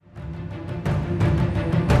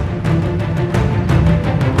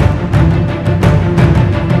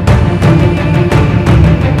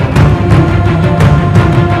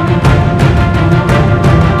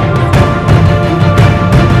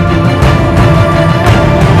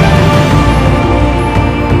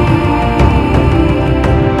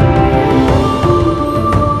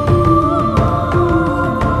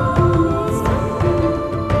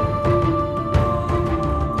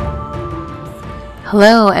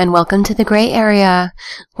Hello, and welcome to The Gray Area,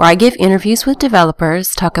 where I give interviews with developers,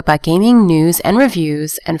 talk about gaming news and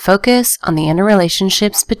reviews, and focus on the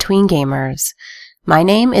interrelationships between gamers. My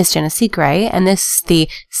name is Genesee Gray, and this is the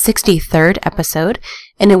 63rd episode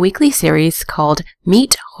in a weekly series called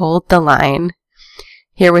Meet Hold the Line.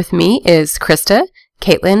 Here with me is Krista,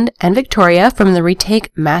 Caitlin, and Victoria from the Retake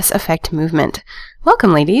Mass Effect movement.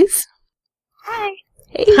 Welcome, ladies. Hi.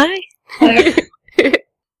 Hey. Hi.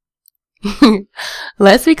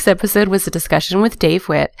 Last week's episode was a discussion with Dave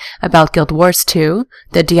Witt about Guild Wars 2,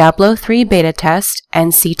 the Diablo 3 beta test,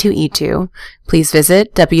 and C2E2. Please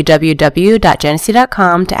visit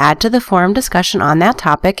www.genesee.com to add to the forum discussion on that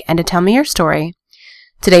topic and to tell me your story.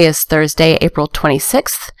 Today is Thursday, April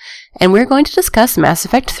 26th, and we're going to discuss Mass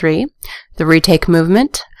Effect 3, the Retake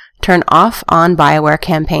movement, Turn Off on BioWare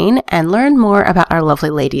campaign, and learn more about our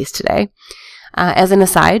lovely ladies today. As an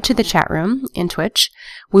aside to the chat room in Twitch,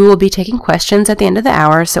 we will be taking questions at the end of the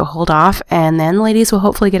hour, so hold off, and then ladies will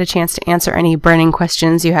hopefully get a chance to answer any burning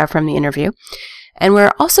questions you have from the interview. And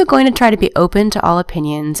we're also going to try to be open to all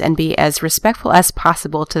opinions and be as respectful as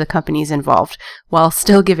possible to the companies involved, while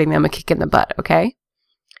still giving them a kick in the butt, okay?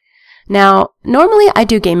 Now, normally I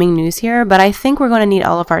do gaming news here, but I think we're going to need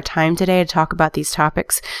all of our time today to talk about these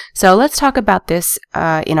topics, so let's talk about this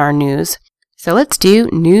in our news. So let's do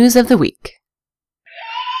News of the Week.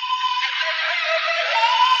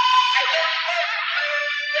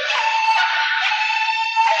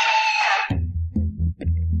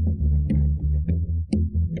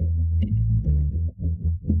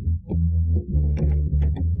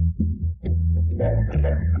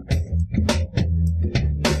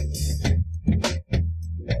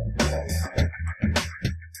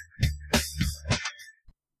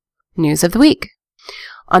 News of the Week.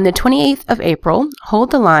 On the 28th of April, Hold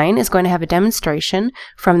the Line is going to have a demonstration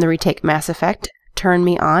from the Retake Mass Effect, Turn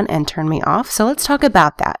Me On and Turn Me Off. So let's talk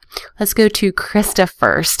about that. Let's go to Krista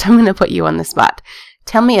first. I'm going to put you on the spot.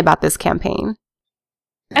 Tell me about this campaign.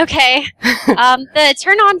 Okay. The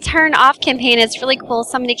Turn On, Turn Off campaign is really cool.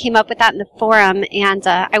 Somebody came up with that in the forum, and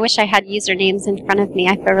I wish I had usernames in front of me.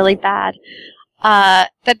 I feel really bad.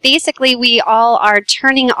 But basically, we all are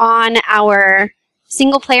turning on our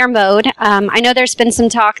single-player mode. I know there's been some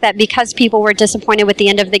talk that because people were disappointed with the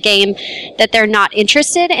end of the game, that they're not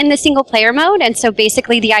interested in the single-player mode, and so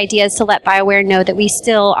basically the idea is to let BioWare know that we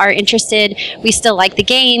still are interested, we still like the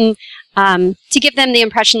game, to give them the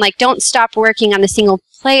impression, like, don't stop working on the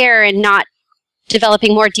single-player and not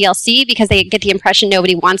developing more DLC, because they get the impression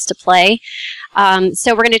nobody wants to play.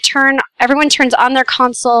 So we're going to everyone turns on their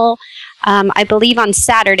console, I believe on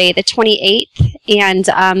Saturday, the 28th, and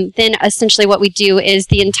then essentially what we do is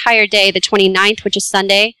the entire day, the 29th, which is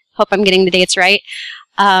Sunday, hope I'm getting the dates right,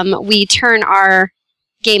 we turn our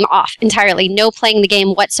game off entirely, no playing the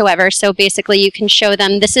game whatsoever. So basically you can show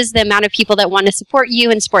them this is the amount of people that want to support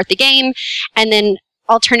you and support the game, and then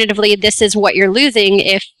alternatively, this is what you're losing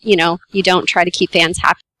if, you don't try to keep fans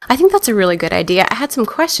happy. I think that's a really good idea. I had some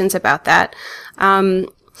questions about that.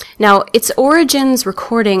 Now, it's Origin's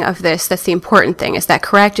recording of this that's the important thing. Is that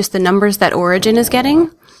correct? Just the numbers that Origin is getting?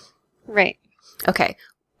 Right. Okay.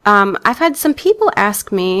 I've had some people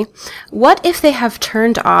ask me, what if they have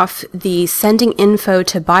turned off the sending info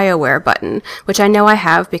to BioWare button, which I know I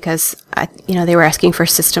have because, they were asking for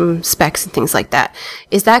system specs and things like that.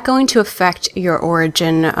 Is that going to affect your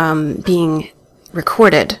Origin being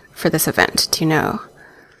recorded for this event? Do you know?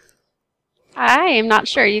 I am not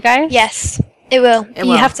sure. You guys? Yes, it will.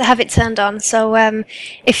 You have to have it turned on. So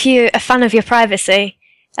if you're a fan of your privacy,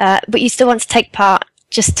 but you still want to take part,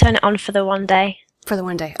 just turn it on for the one day. For the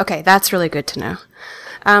one day. Okay, that's really good to know.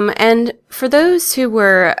 And for those who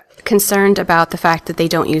were concerned about the fact that they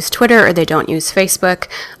don't use Twitter or they don't use Facebook,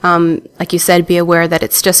 like you said, be aware that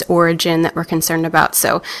it's just Origin that we're concerned about.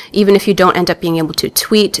 So even if you don't end up being able to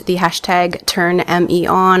tweet the hashtag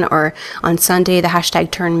TurnMeOn or on Sunday the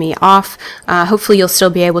hashtag TurnMeOff, hopefully you'll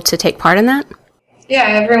still be able to take part in that. Yeah,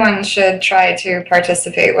 everyone should try to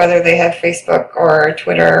participate, whether they have Facebook or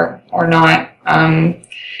Twitter or not.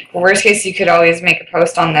 Worst case, you could always make a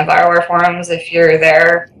post on the BioWare forums if you're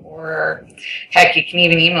there, or heck, you can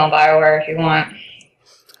even email BioWare if you want.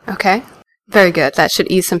 Okay, very good. That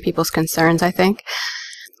should ease some people's concerns, I think.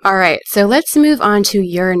 All right, so let's move on to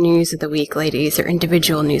your news of the week, ladies, your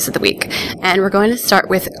individual news of the week. And we're going to start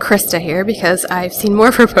with Krista here because I've seen more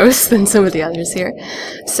of her posts than some of the others here.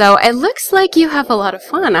 So it looks like you have a lot of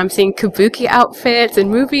fun. I'm seeing kabuki outfits and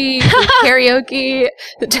movies and karaoke.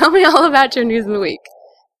 So tell me all about your news of the week.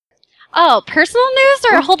 Oh, personal news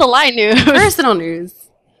or Hold the Line news? Personal news.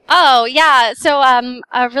 Oh, yeah. So a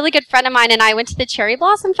really good friend of mine and I went to the Cherry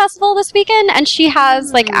Blossom Festival this weekend, and she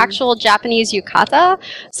has like actual Japanese yukata.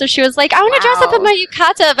 So she was like, I want to dress up in my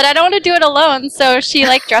yukata, but I don't want to do it alone. So she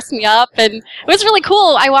like dressed me up, and it was really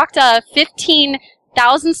cool. I walked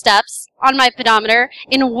 15,000 steps on my pedometer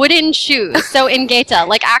in wooden shoes. So in Geita,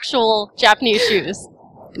 like actual Japanese shoes.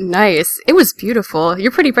 Nice. It was beautiful.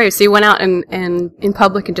 You're pretty brave. So you went out and in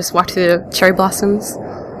public and just walked through the cherry blossoms?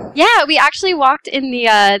 Yeah, we actually walked in the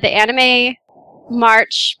anime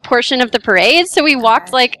march portion of the parade. So we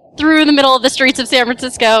walked like through the middle of the streets of San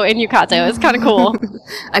Francisco in yukata. It was kind of cool.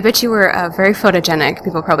 I bet you were very photogenic.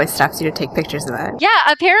 People probably stopped you to take pictures of that.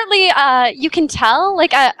 Yeah, apparently you can tell.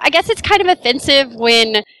 Like, I guess it's kind of offensive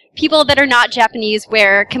when people that are not Japanese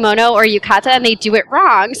wear kimono or yukata and they do it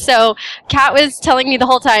wrong. So Kat was telling me the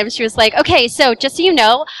whole time, she was like, okay, so just so you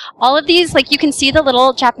know, all of these, like, you can see the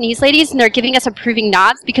little Japanese ladies and they're giving us approving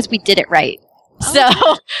nods because we did it right. Oh. So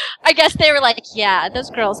I guess they were like, yeah, those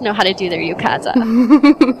girls know how to do their yukata.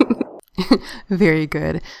 Very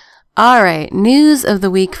good. All right, news of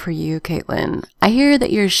the week for you, Caitlin. I hear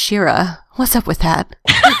that you're Shira. What's up with that?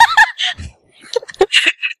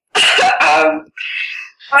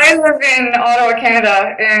 I live in Ottawa,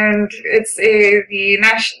 Canada, and it's the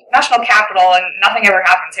national capital, and nothing ever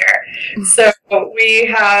happens here. So we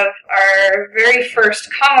have our very first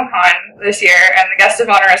Comic-Con this year, and the guest of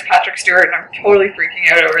honor is Patrick Stewart, and I'm totally freaking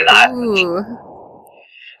out over that. Ooh.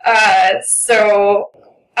 So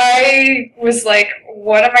I was like,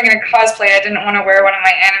 what am I going to cosplay? I didn't want to wear one of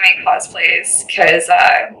my anime cosplays, because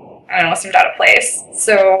I don't know, it seemed out of place.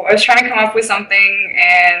 So I was trying to come up with something,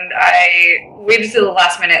 and I waited till the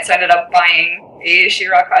last minute, so I ended up buying a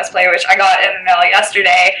She-Ra cosplay, which I got in the mail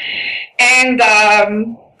yesterday. And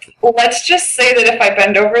let's just say that if I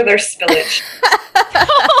bend over, there's spillage.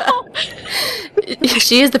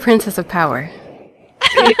 She is the princess of power.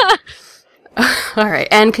 All right,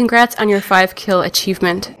 and congrats on your 5-kill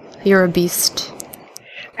achievement. You're a beast.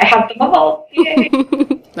 I have them all. Yay.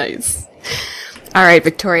 Nice. All right,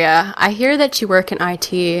 Victoria, I hear that you work in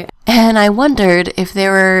IT, and I wondered if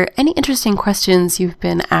there were any interesting questions you've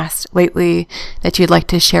been asked lately that you'd like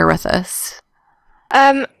to share with us.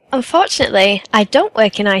 Unfortunately, I don't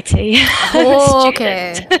work in IT. Oh,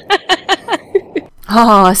 okay.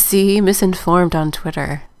 Oh, see, misinformed on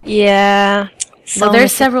Twitter. Yeah. Well,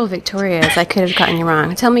 there's several Victorias. I could have gotten you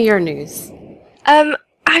wrong. Tell me your news.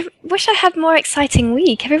 I wish I had more exciting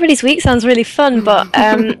week. Everybody's week sounds really fun, but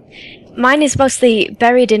mine is mostly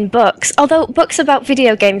buried in books, although books about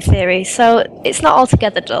video game theory, so it's not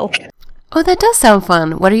altogether dull. Oh, that does sound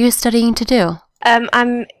fun. What are you studying to do?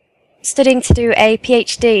 I'm studying to do a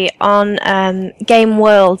PhD on game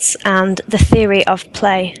worlds and the theory of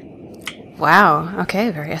play. Wow.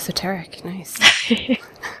 Okay, very esoteric. Nice.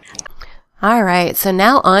 All right, so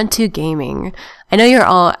now on to gaming. I know you're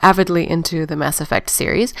all avidly into the Mass Effect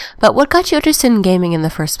series, but what got you interested in gaming in the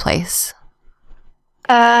first place?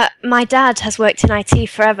 My dad has worked in IT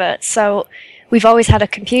forever, so we've always had a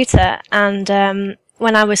computer, and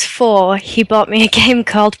when I was 4, he bought me a game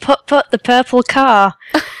called Put Put the Purple Car,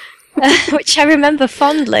 which I remember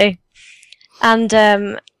fondly. And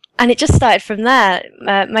it just started from there.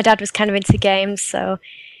 My dad was kind of into games, so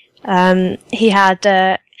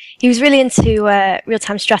he was really into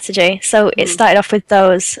real-time strategy, so it started off with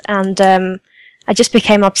those, and I just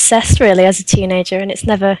became obsessed really as a teenager, and it's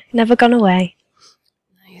never gone away.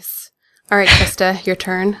 Nice. All right, Krista, your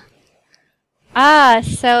turn.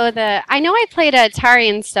 So I know I played Atari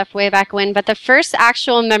and stuff way back when, but the first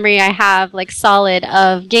actual memory I have, like solid,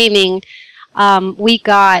 of gaming, we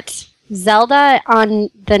got Zelda on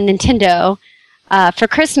the Nintendo for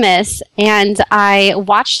Christmas, and I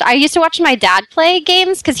used to watch my dad play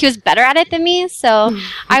games because he was better at it than me, so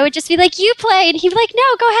I would just be like, you play, and he'd be like,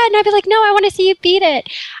 no, go ahead, and I'd be like, no, I want to see you beat it.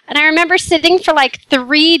 And I remember sitting for like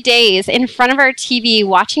 3 days in front of our TV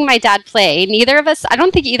watching my dad play. I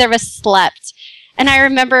don't think either of us slept. And I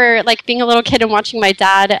remember like being a little kid and watching my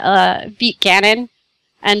dad beat Ganon.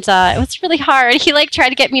 And it was really hard. He like tried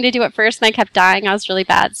to get me to do it first, and I kept dying. I was really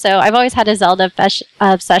bad. So I've always had a Zelda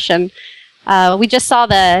obsession. We just saw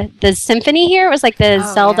the symphony here. It was like the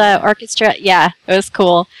Zelda orchestra. Yeah, it was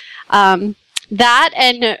cool. That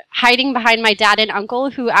and hiding behind my dad and uncle,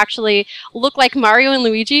 who actually look like Mario and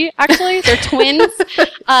Luigi, actually. They're twins.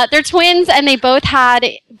 They're twins, and they both had,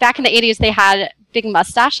 back in the 80s, they had big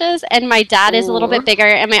mustaches, and my dad is a little bit bigger,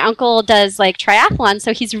 and my uncle does like triathlon,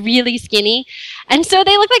 so he's really skinny, and so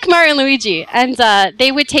they look like Mario and Luigi, and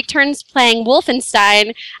they would take turns playing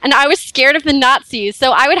Wolfenstein, and I was scared of the Nazis,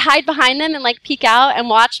 so I would hide behind them and like peek out and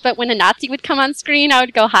watch, but when a Nazi would come on screen, I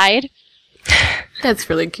would go hide. That's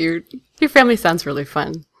really cute. Your family sounds really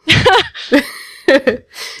fun.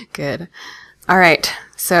 Good. All right.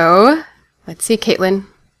 So, let's see, Caitlin.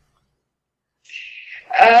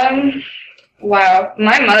 Wow.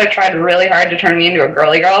 My mother tried really hard to turn me into a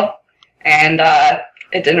girly girl, and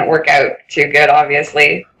it didn't work out too good,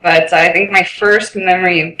 obviously. But I think my first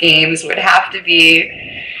memory of games would have to be,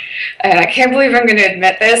 and I can't believe I'm going to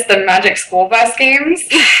admit this, the Magic School Bus games.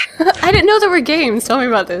 I didn't know there were games. Tell me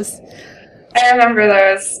about this. I remember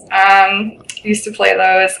those. Used to play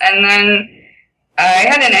those. And then I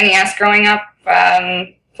had an NES growing up.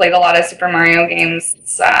 Played a lot of Super Mario games,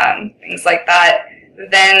 things like that.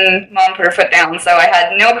 Then Mom put her foot down, so I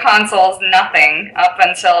had no consoles, nothing, up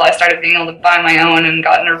until I started being able to buy my own and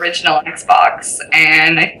got an original Xbox.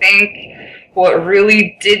 And I think what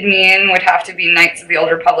really did me in would have to be Knights of the Old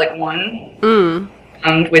Republic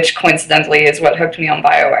 1, which coincidentally is what hooked me on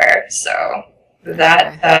BioWare. So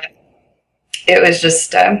that it was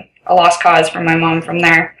just a lost cause for my mom from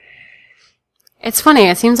there. It's funny.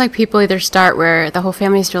 It seems like people either start where the whole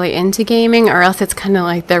family's really into gaming, or else it's kind of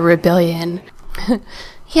like their rebellion.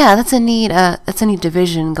 Yeah, that's a neat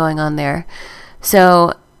division going on there.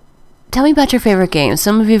 So, tell me about your favorite games.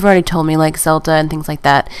 Some of you have already told me, like Zelda and things like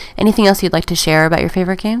that. Anything else you'd like to share about your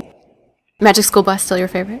favorite game? Magic School Bus still your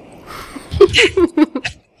favorite?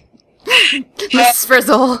 Miss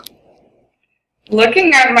Frizzle.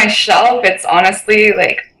 Looking at my shelf, it's honestly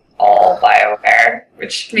like all BioWare,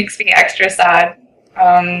 which makes me extra sad.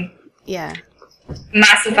 Yeah.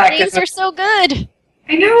 Mass Effect Games are so good.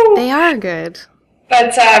 I know. They are good.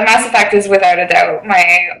 But Mass Effect is without a doubt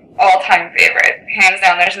my all-time favorite. Hands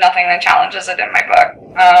down, there's nothing that challenges it in my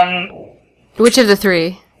book. Which of the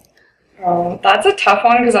three? Oh, that's a tough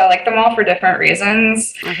one because I like them all for different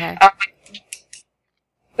reasons. Okay.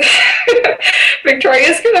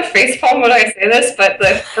 Victoria's going to facepalm when I say this, but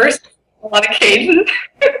the first one, Caden.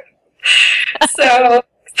 So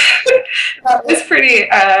that was pretty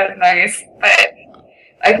nice. But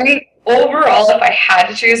I think overall, if I had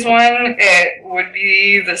to choose one, it would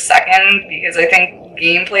be the second, because I think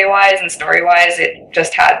gameplay-wise and story-wise, it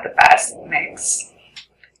just had the best mix.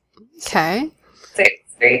 Okay. Say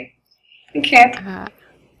it's great. You can't.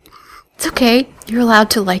 It's okay. You're allowed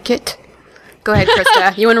to like it. Go ahead,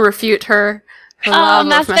 Krista. You want to refute her love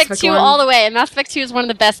Mass of Effect 2 1? all the way. Mass Effect 2 is one of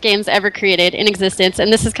the best games ever created in existence,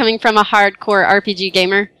 and this is coming from a hardcore RPG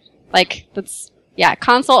gamer. Like, that's, yeah,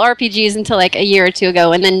 console RPGs until like a year or two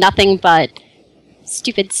ago, and then nothing but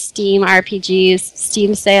stupid Steam RPGs,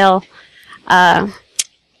 Steam sale.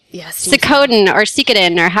 Yes. Suikoden or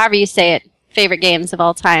Suikoden, or however you say it, favorite games of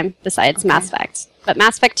all time besides Mass Effect. But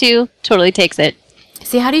Mass Effect 2 totally takes it.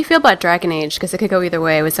 See, how do you feel about Dragon Age? Because it could go either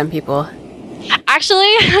way with some people.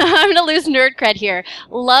 Actually, I'm going to lose nerd cred here.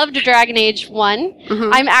 Loved Dragon Age 1.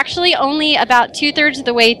 Mm-hmm. I'm actually only about 2/3 of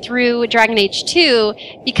the way through Dragon Age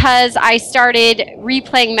 2 because I started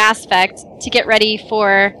replaying Mass Effect to get ready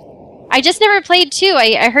for... I just never played 2.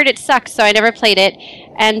 I heard it sucks, so I never played it.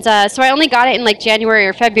 And so I only got it in like January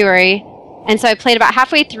or February. And so I played about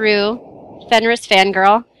halfway through, Fenris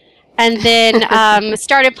Fangirl, and then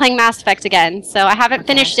started playing Mass Effect again. So I haven't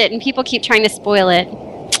finished it, and people keep trying to spoil it.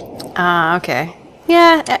 Okay.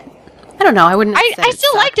 Yeah, I don't know. I wouldn't. I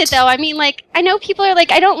still liked it though. I mean, like, I know people are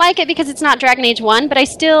like, I don't like it because it's not Dragon Age 1, but I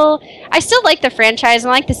still like the franchise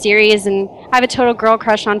and I like the series, and I have a total girl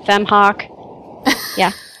crush on Femhawk.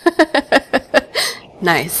 Yeah.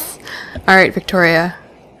 Nice. All right, Victoria.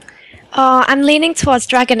 Oh, I'm leaning towards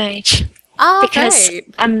Dragon Age. Oh, Because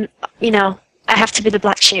I'm, I have to be the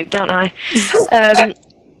black sheep, don't I?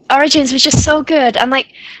 Origins was just so good, and like,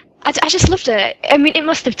 I just loved it. I mean, it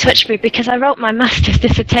must have touched me because I wrote my master's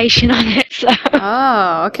dissertation on it. So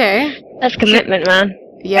Oh, okay. that's commitment, man.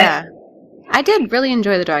 Yeah. I did really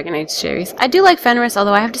enjoy the Dragon Age series. I do like Fenris,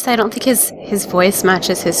 although I have to say I don't think his voice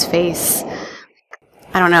matches his face.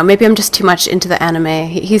 I don't know. Maybe I'm just too much into the anime.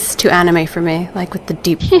 He's too anime for me, like with the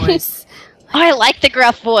deep voice. Oh, I like the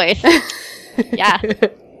gruff voice. Yeah.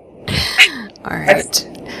 All right.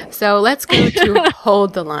 So let's go to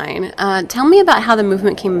Hold the Line. Tell me about how the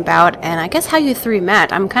movement came about, and I guess how you three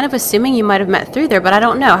met. I'm kind of assuming you might have met through there, but I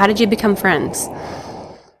don't know. How did you become friends?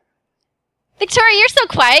 Victoria, you're so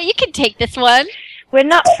quiet. You can take this one. We're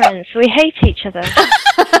not friends. We hate each other.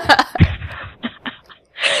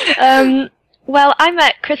 Well, I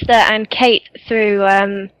met Krista and Kate through.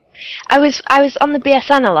 I was on the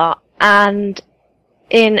BSN a lot and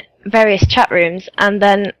in various chat rooms, and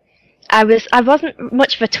then I wasn't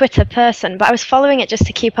much of a Twitter person, but I was following it just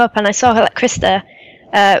to keep up, and I saw her, like, Krista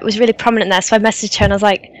was really prominent there, so I messaged her and I was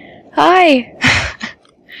like, "Hi,"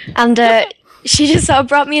 and she just sort of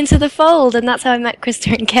brought me into the fold, and that's how I met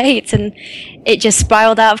Krista and Kate, and it just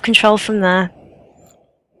spiraled out of control from there.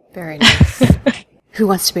 Very nice. Who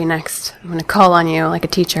wants to be next? I'm going to call on you like a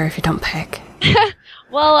teacher if you don't pick.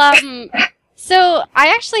 Well, so I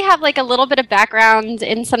actually have like a little bit of background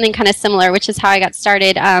in something kind of similar, which is how I got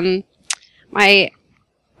started.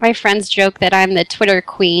 My friends joke that I'm the Twitter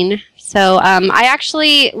queen. So I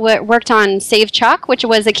actually worked on Save Chuck, which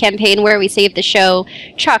was a campaign where we saved the show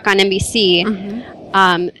Chuck on NBC.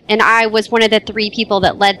 And I was one of the 3 people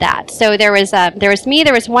that led that. So there was me,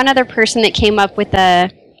 there was one other person that came up with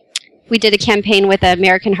we did a campaign with the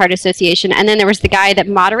American Heart Association, and then there was the guy that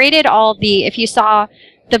moderated all if you saw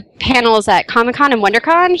the panels at Comic-Con and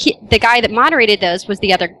WonderCon, the guy that moderated those was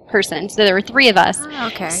the other person. So there were 3 of us. Oh,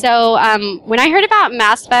 okay. So when I heard about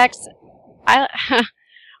Mass Effect,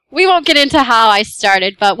 we won't get into how I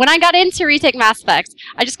started, but when I got into Retake Mass Effect,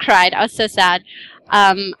 I just cried. I was so sad.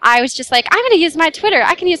 I was just like, I'm going to use my Twitter.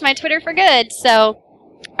 I can use my Twitter for good. So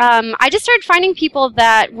I just started finding people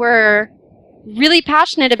that were really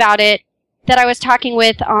passionate about it that I was talking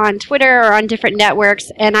with on Twitter or on different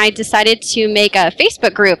networks, and I decided to make a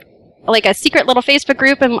Facebook group, like a secret little Facebook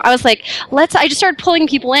group, and I was like, I just started pulling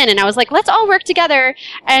people in, and I was like, let's all work together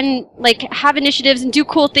and like have initiatives and do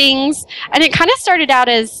cool things. And it kind of started out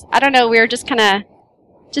as, I don't know, we were just kind of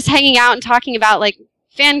just hanging out and talking about like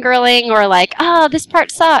fangirling or like, oh, this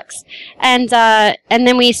part sucks. And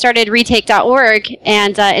then we started retake.org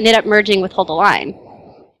and ended up merging with Hold the Line.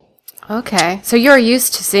 Okay, so you're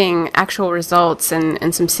used to seeing actual results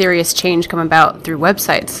and some serious change come about through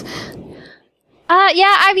websites.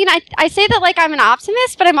 Yeah, I mean, I say that like I'm an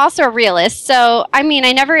optimist, but I'm also a realist. So, I mean,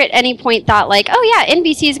 I never at any point thought like, oh yeah,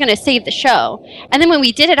 NBC is going to save the show. And then when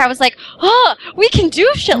we did it, I was like, oh, we can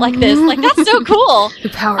do shit like this. Like, that's so cool. The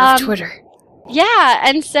power of Twitter. Yeah,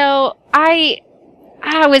 and so I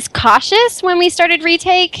was cautious when we started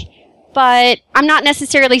Retake, but I'm not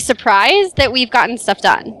necessarily surprised that we've gotten stuff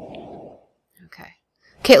done.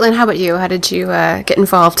 Caitlin, how about you? How did you get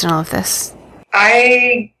involved in all of this?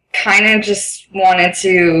 I kind of just wanted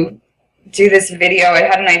to do this video. I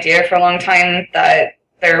had an idea for a long time that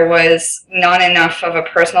there was not enough of a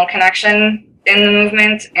personal connection in the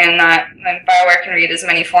movement, and that BioWare can read as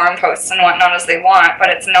many forum posts and whatnot as they want,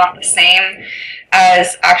 but it's not the same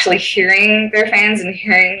as actually hearing their fans and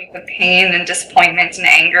hearing the pain and disappointment and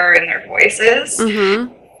anger in their voices.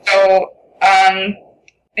 So,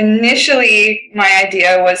 initially, my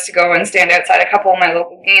idea was to go and stand outside a couple of my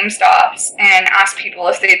local GameStops and ask people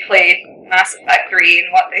if they'd played Mass Effect 3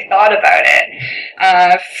 and what they thought about it.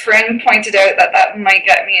 A friend pointed out that might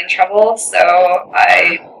get me in trouble, so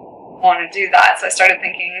I want to do that. So I started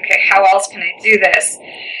thinking, okay, how else can I do this?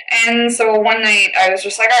 And so one night I was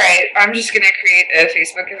just like, all right, I'm just going to create a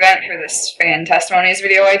Facebook event for this fan testimonies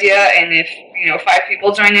video idea, and if 5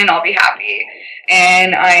 people join in, I'll be happy.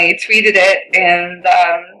 And I tweeted it, and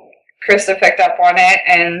Krista picked up on it,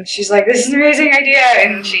 and she's like, this is an amazing idea,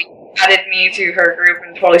 and she added me to her group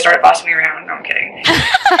and totally started bossing me around. No, I'm kidding.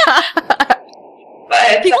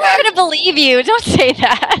 But people are going to believe you. Don't say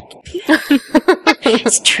that.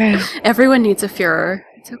 It's true. Everyone needs a Führer.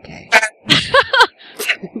 It's okay.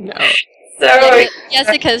 No. So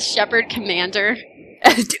Jessica's Shepherd Commander.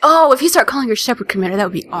 Oh, if you start calling her Shepherd Commander, that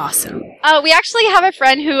would be awesome. We actually have a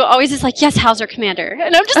friend who always is like, yes, how's our commander?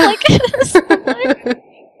 And I'm just like...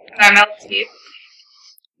 I'm LT.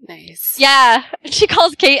 Nice. Yeah, she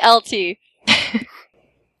calls Kate LT.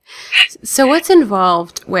 So what's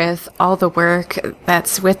involved with all the work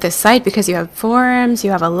that's with this site? Because you have forums,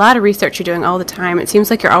 you have a lot of research you're doing all the time. It seems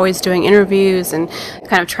like you're always doing interviews and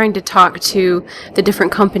kind of trying to talk to the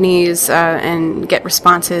different companies and get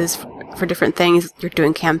responses for different things. You're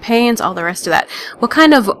doing campaigns, all the rest of that. What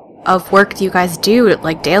kind of work do you guys do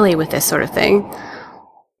like daily with this sort of thing?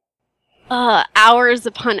 Hours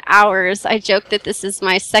upon hours. I joke that this is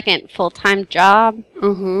my second full-time job.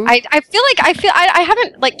 Mm-hmm. I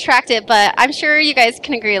haven't like tracked it, but I'm sure you guys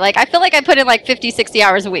can agree. Like, I feel like I put in like 50, 60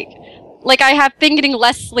 hours a week. Like, I have been getting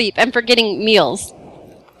less sleep and forgetting meals.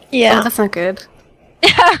 Yeah. Oh, that's not good.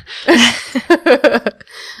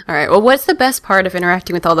 All right. Well, what's the best part of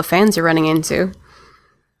interacting with all the fans you're running into?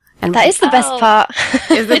 And that is the best part.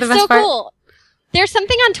 Is it the best so part? Cool. There's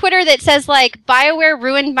something on Twitter that says, like, BioWare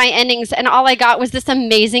ruined my endings, and all I got was this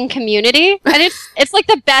amazing community. And it's like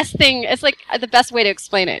the best thing. It's, like, the best way to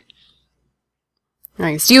explain it.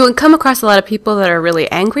 Nice. Do you come across a lot of people that are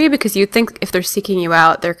really angry? Because you think if they're seeking you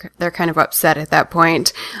out, they're kind of upset at that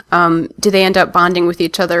point. Do they end up bonding with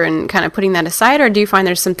each other and kind of putting that aside? Or do you find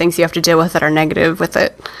there's some things you have to deal with that are negative with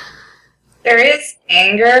it? There is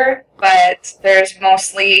anger, but there's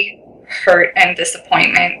mostly hurt and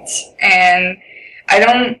disappointment. And I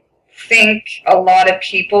don't think a lot of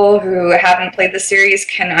people who haven't played the series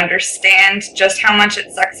can understand just how much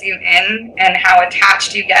it sucks you in and how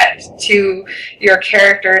attached you get to your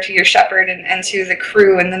character, to your shepherd, and to the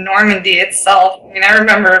crew and the Normandy itself. I mean, I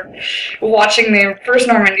remember watching the first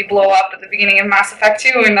Normandy blow up at the beginning of Mass Effect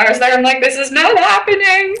 2, and I was there, I'm like, this is not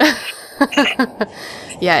happening!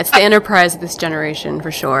 Yeah, it's the Enterprise of this generation,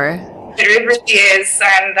 for sure. It really is,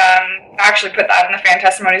 and I actually put that in the fan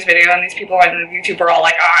testimonies video, and these people on YouTube are all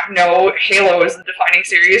like, no, Halo is the defining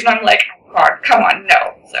series, and I'm like, oh god, come on,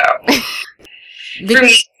 no. So, for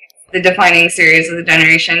me, the defining series of the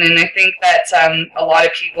generation, and I think that a lot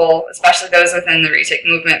of people, especially those within the retake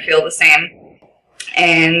movement, feel the same.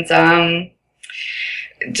 And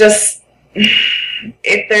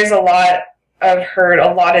there's a lot of hurt,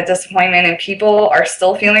 a lot of disappointment, and people are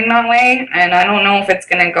still feeling that way, and I don't know if it's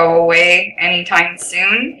going to go away anytime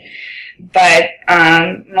soon, but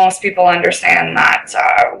most people understand that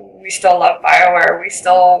we still love BioWare, we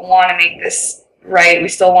still want to make this right, we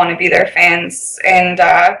still want to be their fans, and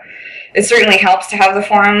it certainly helps to have the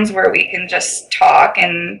forums where we can just talk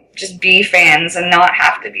and just be fans and not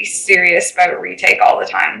have to be serious about retake all the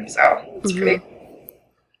time, so it's pretty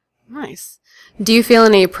nice. Do you feel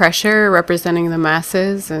any pressure representing the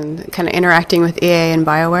masses and kind of interacting with EA and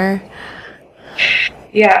BioWare?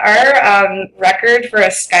 Yeah, our record for a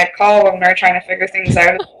Skype call when we were trying to figure things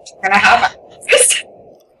out is 2.5 hours.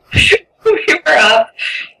 We were up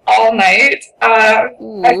all night. Bad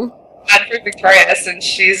for Victoria, since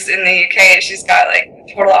she's in the UK, she's got like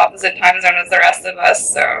the total opposite time zone as the rest of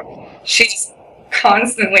us, so she's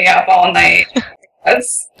constantly up all night.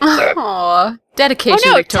 Aww, dedication,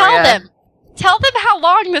 oh no, Victoria. Tell them how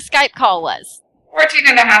long the Skype call was.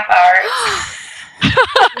 14.5 hours.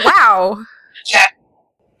 Wow. Yeah.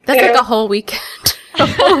 That's like a whole weekend. A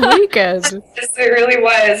whole weekend. Yes, it really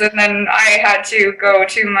was. And then I had to go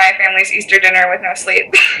to my family's Easter dinner with no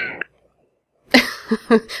sleep.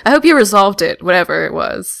 I hope you resolved it, whatever it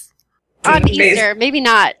was. On Easter, maybe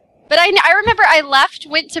not. But I remember I left,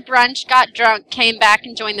 went to brunch, got drunk, came back,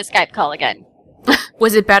 and joined the Skype call again.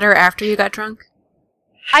 Was it better after you got drunk?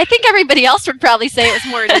 I think everybody else would probably say it was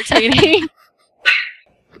more entertaining.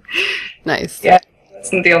 Nice. Yeah, I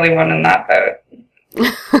wasn't the only one in that boat.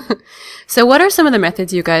 So what are some of the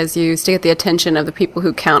methods you guys use to get the attention of the people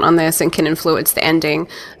who count on this and can influence the ending?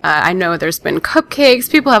 I know there's been cupcakes.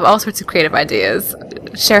 People have all sorts of creative ideas.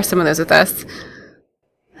 Share some of those with us.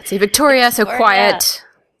 Let's see, Victoria, so quiet.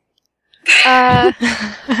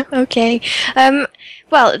 Okay.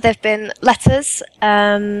 Well, there have been letters.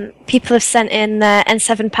 People have sent in their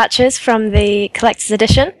N7 patches from the collector's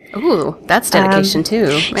edition. Ooh, that's dedication too.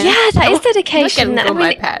 Man, yeah, that is dedication. Look at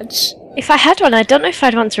my patch. If I had one, I don't know if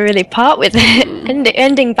I'd want to really part with it,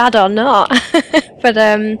 ending bad or not. But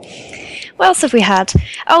what else have we had?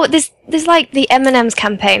 Oh, there's like the M&M's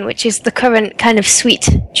campaign, which is the current kind of sweet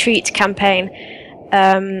treat campaign.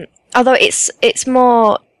 Although it's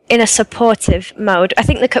more in a supportive mode. I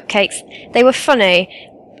think the cupcakes, they were funny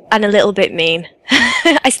and a little bit mean.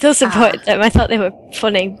 I still supported them. I thought they were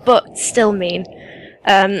funny, but still mean.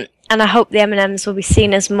 And I hope the M&Ms will be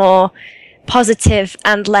seen as more positive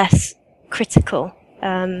and less critical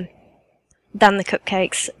than the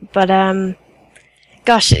cupcakes. But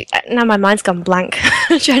gosh, now my mind's gone blank.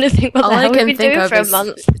 I'm trying to think what the hell we've been doing for a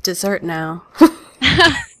month. Dessert now.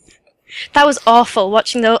 That was awful,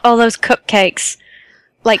 watching all those cupcakes.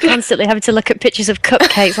 Like, constantly having to look at pictures of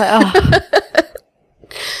cupcakes. Like, oh.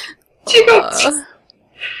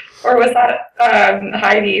 Or was that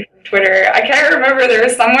Heidi from Twitter? I can't remember. There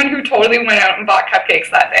was someone who totally went out and bought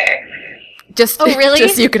cupcakes that day. Oh, really?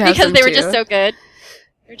 Just you could have because some they were too. just so good.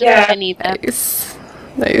 We're just Yeah. gonna need them.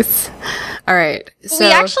 Nice. All right. So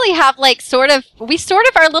We actually have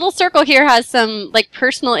our little circle here has some like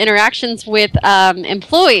personal interactions with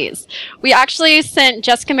employees. We actually sent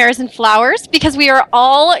Jessica Marizan flowers because we are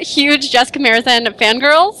all huge Jessica Marizan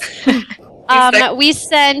fangirls. We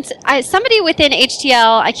sent somebody within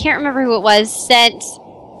HTL, I can't remember who it was, sent.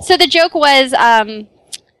 So the joke was,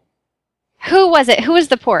 who was it? Who was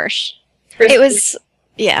the Porsche? it was,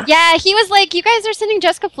 yeah. Yeah, he was like, you guys are sending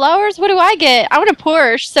Jessica flowers? What do I get? I want a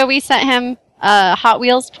Porsche. So we sent him a Hot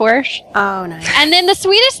Wheels Porsche. Oh, nice. And then the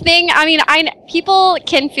sweetest thing, I mean, people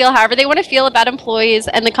can feel however they want to feel about employees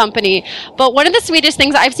and the company. But one of the sweetest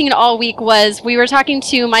things I've seen all week was we were talking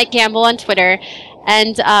to Mike Gamble on Twitter.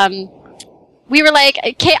 And we were like,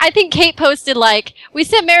 I think Kate posted like, we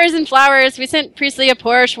sent Marizan flowers. We sent Priestley a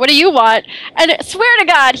Porsche. What do you want? And swear to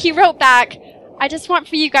God, he wrote back, I just want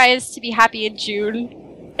for you guys to be happy in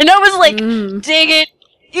June. And I was like, dang it.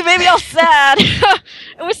 You made me all sad. It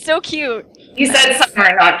was so cute. He said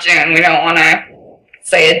summer, not June. We don't want to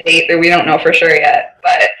say a date that we don't know for sure yet.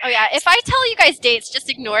 But Oh yeah, if I tell you guys dates, just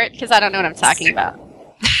ignore it because I don't know what I'm talking about.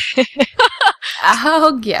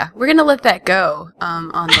 Oh, yeah. We're going to let that go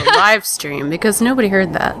on the live stream because nobody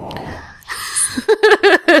heard that.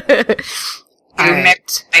 All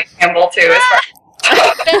right. Mike Campbell too.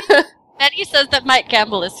 Betty says that Mike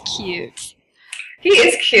Campbell is cute. He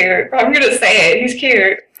is cute. I'm gonna say it. He's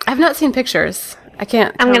cute. I've not seen pictures. I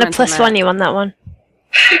can't. I'm going to comment plus on one you on that one.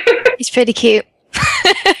 He's pretty cute.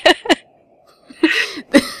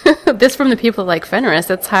 This from the people like Fenris.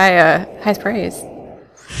 That's high praise.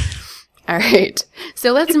 All right.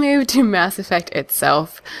 So let's move to Mass Effect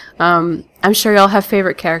itself. I'm sure y'all have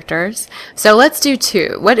favorite characters. So let's do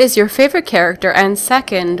two. What is your favorite character? And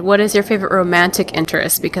second, what is your favorite romantic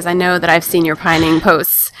interest? Because I know that I've seen your pining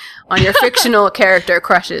posts on your fictional character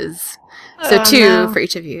crushes. So two for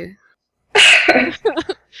each of you.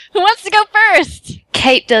 Who wants to go first?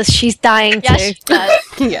 Kate does. She's dying Yeah, to. she does.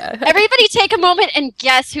 Yeah. Everybody take a moment and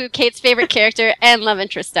guess who Kate's favorite character and love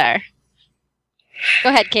interest are. Go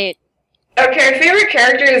ahead, Kate. Okay, our favorite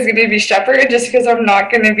character is going to be Shepard, just because I'm not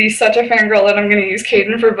going to be such a fangirl that I'm going to use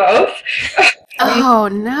Caden for both. Oh,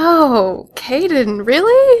 no. Caden,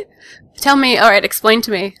 really? Tell me. All right, explain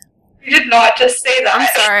to me. You did not just say that. I'm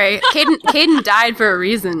sorry. Caden died for a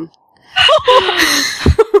reason.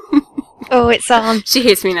 Oh, it's on. She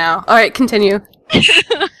hates me now. All right, continue.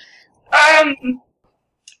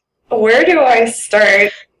 Where do I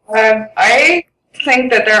start? I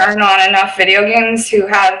think that there are not enough video games who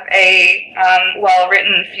have a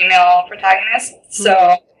well-written female protagonist.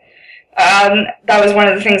 So that was one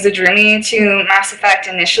of the things that drew me to Mass Effect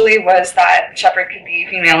initially, was that Shepard could be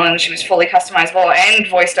female and she was fully customizable and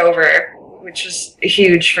voiced over, which was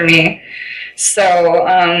huge for me. So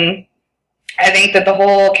I think that the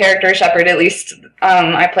whole character Shepard, at least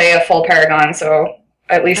I play a full Paragon, so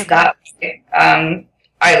at least that.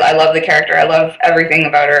 I love the character. I love everything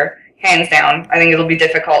about her. Hands down. I think it'll be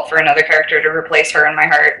difficult for another character to replace her in my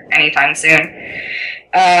heart anytime soon.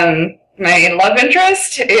 My love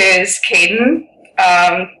interest is Caden.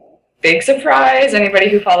 Big surprise. Anybody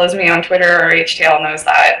who follows me on Twitter or HTL knows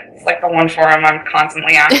that. It's like the one forum I'm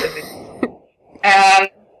constantly active in.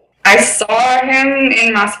 I saw him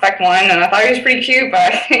in Mass Effect 1, and I thought he was pretty cute, but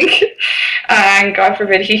I think, and God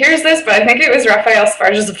forbid he hears this, but I think it was Raphael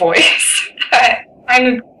Sparge's voice that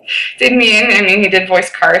kind of did me in. I mean, he did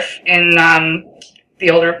voice Karth in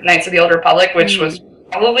the older Knights of the Old Republic, which was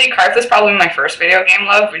probably, Karth is probably my first video game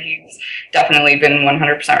love, but he's definitely been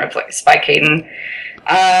 100% replaced by Caden.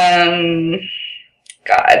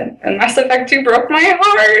 God, and Mass Effect 2 broke my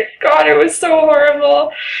heart. God, it was so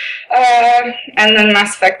horrible. And then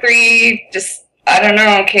Mass Effect 3, just, I don't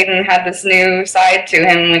know, Caden had this new side to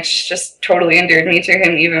him, which just totally endeared me to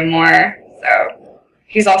him even more. So,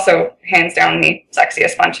 he's also, hands down, the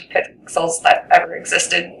sexiest bunch of pixels that ever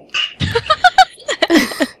existed.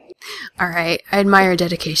 All right. I admire your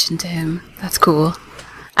dedication to him. That's cool.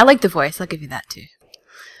 I like the voice. I'll give you that, too.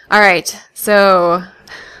 All right. So,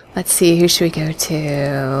 let's see. Who should we go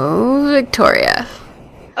to? Victoria.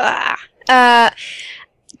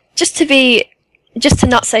 Just to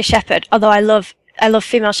not say Shepard, although I love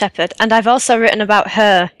female Shepard, and I've also written about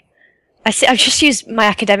her. I've just used my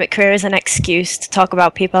academic career as an excuse to talk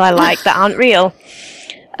about people I like that aren't real.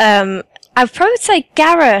 I'd probably say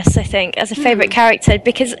Garrus, I think, as a favourite character,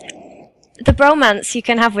 because the bromance you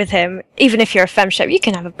can have with him, even if you're a femshep, you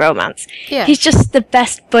can have a bromance. Yeah. He's just the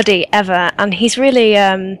best buddy ever, and he's really,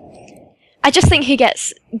 I just think he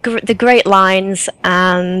gets the great lines,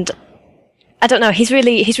 and I don't know, he's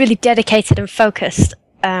really dedicated and focused.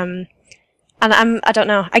 And I don't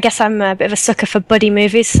know, I guess I'm a bit of a sucker for buddy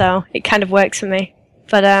movies, so it kind of works for me.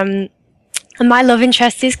 But, and my love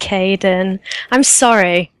interest is Caden. I'm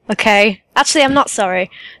sorry, okay? Actually, I'm not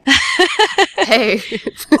sorry. Hey,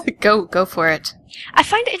 go for it. I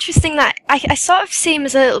find it interesting that I sort of see him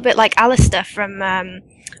as a little bit like Alistair from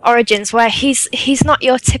Origins, where he's not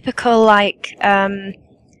your typical, like,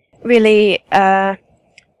 really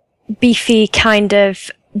beefy kind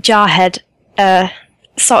of jarhead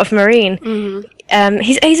sort of Marine. Mm-hmm.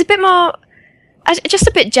 He's a bit more, just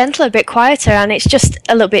a bit gentler, a bit quieter, and it's just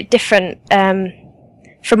a little bit different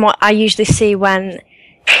from what I usually see when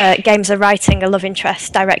games are writing a love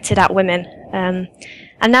interest directed at women.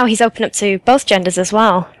 And now he's open up to both genders as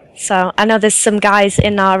well. So I know there's some guys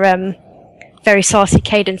in our very saucy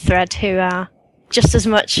Caden thread who are just as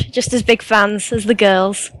big fans as the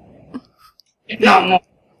girls. Not more.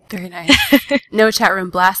 Very nice. No chat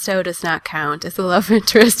room. Blasto does not count as a love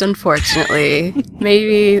interest, unfortunately.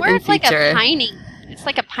 Maybe More in of like future. a pining it's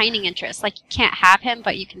like a pining interest. Like, you can't have him,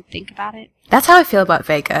 but you can think about it. That's how I feel about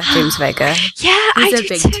Vega, James Vega. Yeah, He's I a do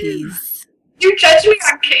big too. tease. You judge me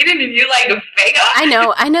on Caden and you like Vega?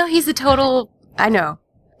 I know he's a total, I know.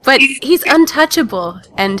 But he's untouchable,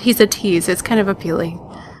 and he's a tease. It's kind of appealing.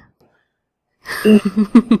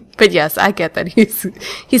 But yes, I get that.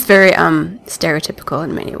 He's very stereotypical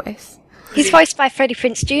in many ways. He's voiced by Freddie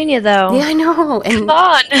Prinze Jr., though. Yeah, I know. And Come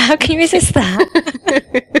on, how can you resist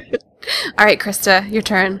that? all right, Krista, your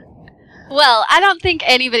turn. Well, I don't think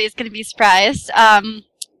anybody's going to be surprised.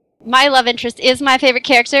 My love interest is my favorite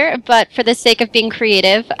character, but for the sake of being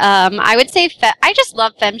creative, I would say I just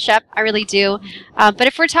love FemShep. I really do. But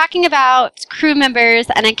if we're talking about crew members,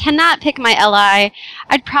 and I cannot pick my LI,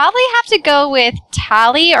 I'd probably have to go with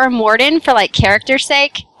Tali or Morden for like character's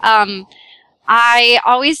sake. I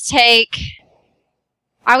always take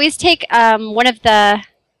one of the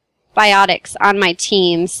biotics on my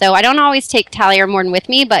team, so I don't always take Tali or Morden with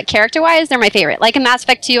me, but character-wise, they're my favorite. Like in Mass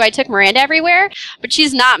Effect 2, I took Miranda everywhere, but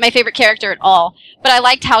she's not my favorite character at all. But I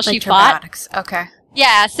liked how she fought. Biotics. Okay.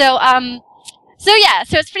 Yeah, so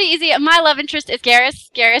it's pretty easy. My love interest is Garrus.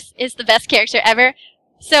 Garrus is the best character ever.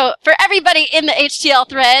 So for everybody in the HTL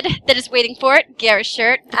thread that is waiting for it, Garrus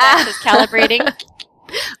shirt, the back is calibrating.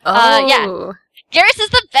 Oh. Yeah. Garrus is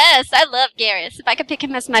the best. I love Garrus. If I could pick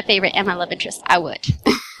him as my favorite and my love interest, I would.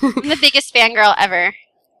 I'm the biggest fangirl ever.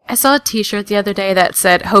 I saw a t-shirt the other day that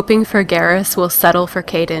said, "Hoping for Garrus will settle for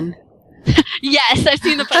Caden." Yes, I've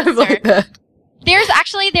seen the I poster. like that. There's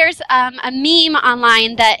a meme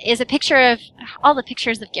online that is a picture of all the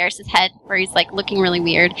pictures of Garrus' head where he's like looking really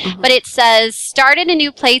weird. Mm-hmm. But it says, started a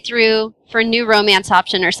new playthrough for a new romance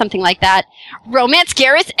option or something like that. Romance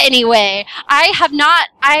Garrus anyway. I have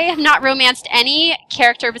not romanced any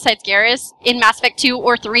character besides Garrus in Mass Effect 2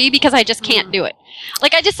 or 3 because I just can't do it.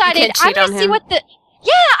 Like I decided I'm going to see what the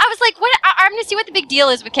I was like, what? I'm going to see what the big deal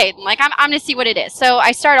is with Caden. Like, I'm going to see what it is. So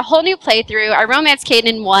I start a whole new playthrough. I romanced Caden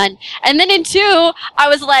in 1. And then in 2, I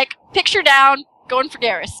was like, picture down, going for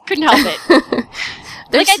Garrus. Couldn't help it.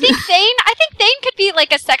 Like, I think Thane could be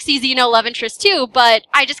like a sexy Xeno love interest too, but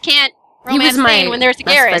I just can't romance Thane when there's a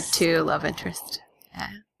Garrus. Mass Effect 2 love interest. Yeah.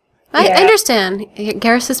 I understand.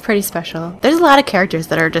 Garrus is pretty special. There's a lot of characters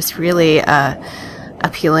that are just really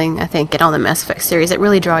appealing, I think, in all the Mass Effect series that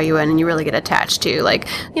really draw you in and you really get attached to. Like,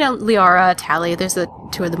 Liara, Tali, there's the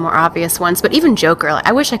two of the more obvious ones, but even Joker,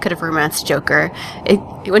 I wish I could have romanced Joker.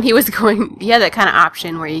 When he was going, he had that kind of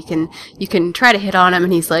option where you can try to hit on him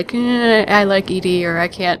and he's like, I like ED, or I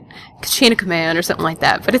can't chain of command or something like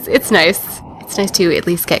that. But it's nice. It's nice to at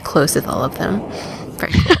least get close with all of them.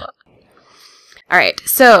 Very cool. All right,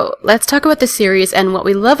 so let's talk about the series and what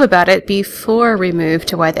we love about it before we move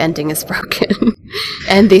to why the ending is broken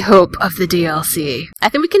and the hope of the DLC. I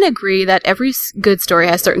think we can agree that every good story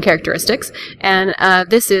has certain characteristics, and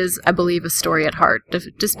this is, I believe, a story at heart,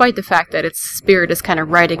 despite the fact that its spirit is kind of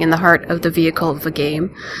riding in the heart of the vehicle of the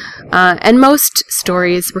game. And most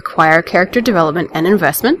stories require character development and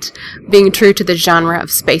investment, being true to the genre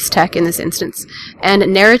of space tech in this instance,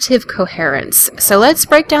 and narrative coherence. So let's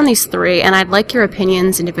break down these three, and I'd like your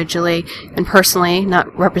opinions individually and personally,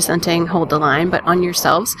 not representing Hold the Line, but on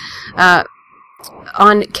yourselves,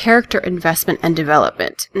 on character investment and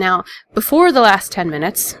development. Now, before the last 10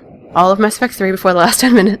 minutes, all of Mass Effect 3 before the last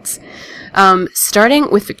 10 minutes, starting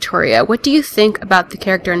with Victoria, what do you think about the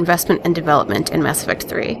character investment and development in Mass Effect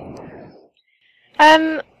 3?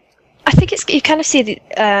 I think you kind of see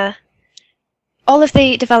all of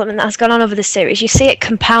the development that has gone on over the series. You see it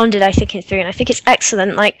compounded, I think, in 3, and I think it's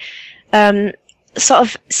excellent. Like, sort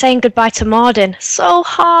of saying goodbye to Morden. So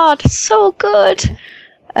hard, so good.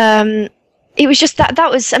 It was just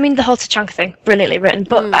that was, I mean, the whole Tachanka thing, brilliantly written,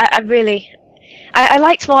 but I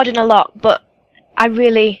liked Morden a lot, but I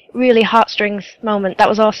really heartstrings moment. That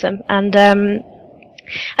was awesome. And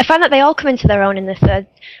I find that they all come into their own in the third.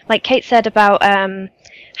 Like Kate said about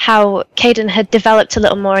how Caden had developed a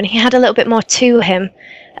little more and he had a little bit more to him,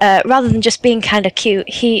 rather than just being kind of cute.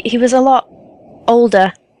 He was a lot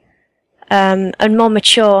older and more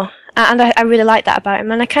mature, and I really liked that about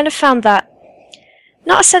him. And I kind of found that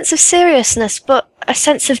not a sense of seriousness, but a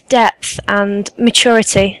sense of depth and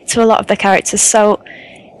maturity to a lot of the characters. So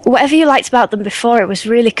whatever you liked about them before, it was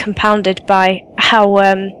really compounded by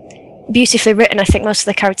how beautifully written I think most of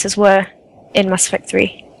the characters were in Mass Effect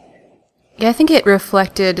 3. Yeah, I think it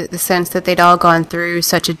reflected the sense that they'd all gone through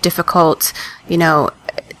such a difficult,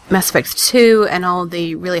 Mass Effect 2 and all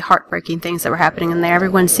the really heartbreaking things that were happening in there.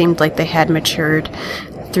 Everyone seemed like they had matured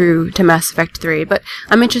through to Mass Effect 3. But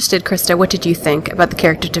I'm interested, Krista, what did you think about the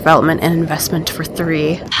character development and investment for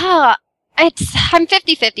 3? I'm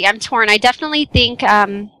 50-50. I'm torn. I definitely think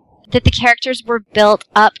that the characters were built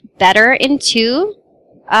up better in 2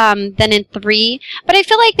 than in 3. But I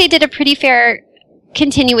feel like they did a pretty fair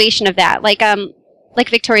continuation of that. Like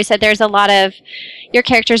Victoria said, there's a lot of your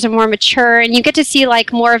characters are more mature, and you get to see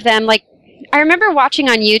like more of them. Like I remember watching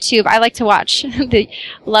on YouTube. I like to watch the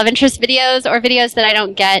love interest videos or videos that I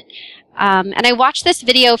don't get. And I watched this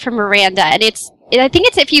video from Miranda, and I think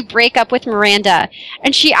it's if you break up with Miranda,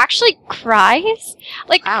 and she actually cries.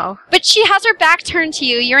 Like, Wow. But she has her back turned to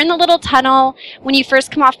you. You're in the little tunnel when you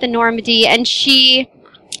first come off the Normandy, and she's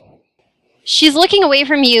looking away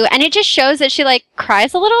from you, and it just shows that she like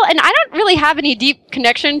cries a little. And I don't really have any deep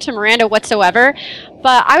connection to Miranda whatsoever,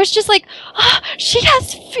 but I was just like, oh, she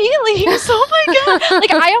has feelings. Oh my god!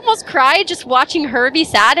 Like I almost cried just watching her be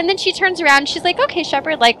sad, and then she turns around and she's like, okay,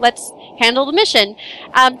 Shepard, like let's handle the mission.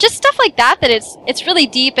 Just stuff like that. That it's really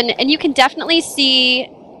deep, and you can definitely see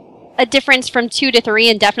a difference from 2 to 3,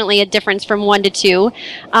 and definitely a difference from 1 to 2.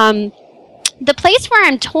 The place where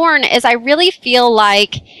I'm torn is I really feel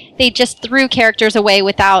like they just threw characters away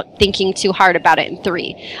without thinking too hard about it in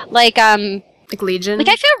 3. Like Legion? Like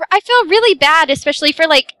I feel really bad, especially for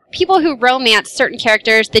like people who romance certain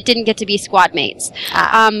characters that didn't get to be squad mates.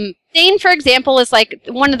 Thane, for example, is like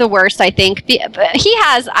one of the worst, I think.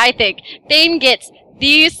 Thane gets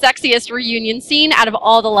the sexiest reunion scene out of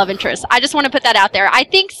all the love interests. I just want to put that out there. I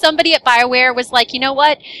think somebody at BioWare was like, you know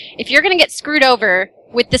what? If you're going to get screwed over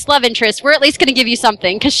with this love interest, we're at least going to give you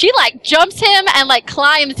something. Because she, like, jumps him and, like,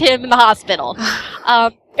 climbs him in the hospital.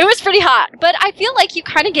 It was pretty hot. But I feel like you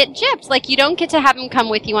kind of get gypped. Like, you don't get to have him come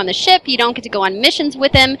with you on the ship. You don't get to go on missions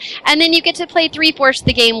with him. And then you get to play 3/4 of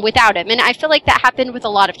the game without him. And I feel like that happened with a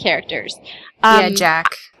lot of characters. Yeah, Jack.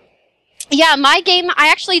 Yeah, my game, I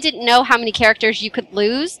actually didn't know how many characters you could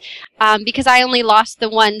lose, because I only lost the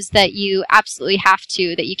ones that you absolutely have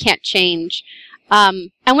to, that you can't change. And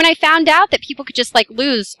when I found out that people could just, like,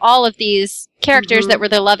 lose all of these characters that were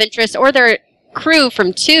their love interests or their crew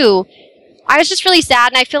from 2, I was just really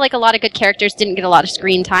sad, and I feel like a lot of good characters didn't get a lot of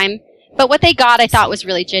screen time. But what they got, I thought, was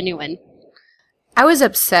really genuine. I was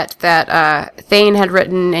upset that Thane had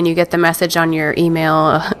written, and you get the message on your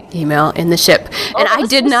email in the ship, and I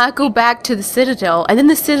did not go back to the Citadel, and then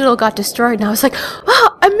the Citadel got destroyed, and I was like,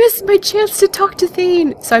 oh, I missed my chance to talk to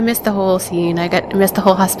Thane. So I missed the whole scene. I missed the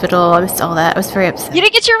whole hospital. I missed all that. I was very upset. You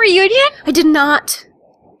didn't get your reunion? I did not.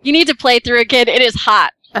 You need to play through it, kid. It is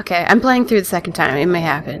hot. Okay, I'm playing through the second time. It may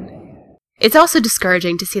happen. It's also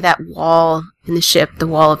discouraging to see that wall in the ship, the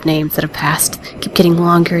wall of names that have passed, keep getting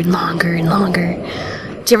longer and longer and longer.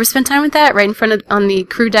 Did you ever spend time with that? Right in front of, on the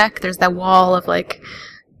crew deck, there's that wall of, like,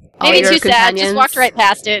 all Maybe your too sad. companions. Just walked right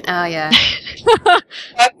past it. Oh, yeah.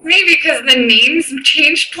 That's me because the names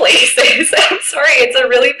change places. I'm sorry, it's a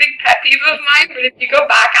really big pet peeve of mine, but if you go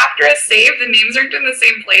back after a save, the names aren't in the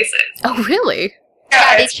same places. Oh, really?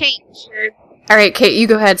 Yeah, they it's change. weird. All right, Kate, you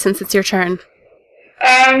go ahead since it's your turn.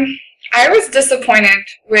 I was disappointed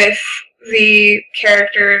with the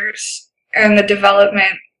characters and the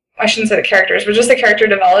development. I shouldn't say the characters, but just the character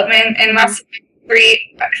development in Mass Effect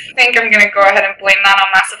 3. I think I'm going to go ahead and blame that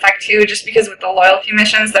on Mass Effect 2, just because with the loyalty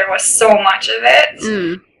missions, there was so much of it.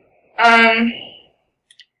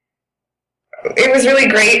 It was really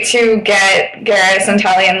great to get Garrus and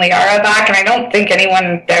Tali and Liara back, and I don't think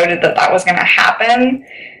anyone doubted that that was going to happen.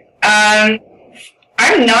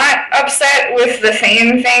 I'm not upset with the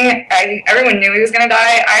Thane thing. Everyone knew he was going to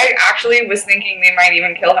die. I actually was thinking they might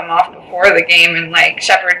even kill him off before the game, and, like,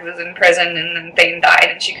 Shepard was in prison, and then Thane died,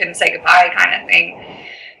 and she couldn't say goodbye kind of thing.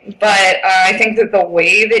 But I think that the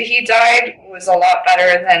way that he died was a lot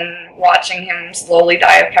better than watching him slowly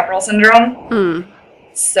die of Pepperell syndrome.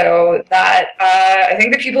 So that, I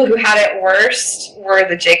think the people who had it worst were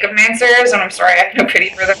the Jacob Mancers, and I'm sorry, I have no pity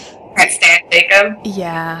for them. I can't stand Jacob.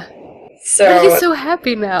 Yeah. So But he's so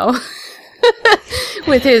happy now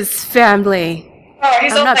with his family. oh,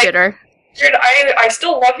 he's I'm all not like, bitter. "Dude, I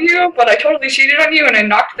still love you, but I totally cheated on you and I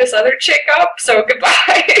knocked this other chick up, so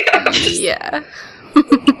goodbye." Yeah.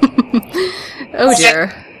 Oh,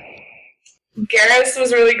 dear. Garrus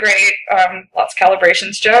was really great. Lots of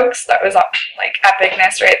calibrations jokes. That was like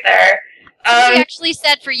epicness right there. Somebody actually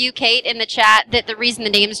said for you, Kate, in the chat that the reason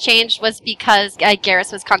the names changed was because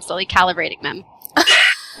Garrus was constantly calibrating them.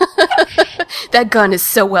 That gun is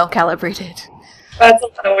so well calibrated. That's a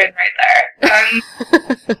little win right there.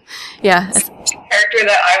 Yeah. The character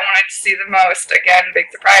that I wanted to see the most, again, big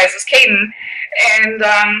surprise, was Caden. And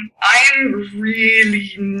I am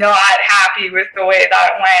really not happy with the way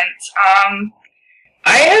that went.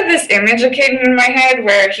 I have this image of Caden in my head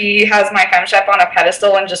where he has my femshep on a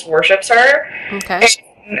pedestal and just worships her. Okay.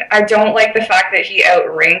 I don't like the fact that he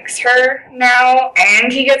outranks her now,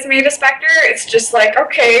 and he gets made a Spectre. It's just like,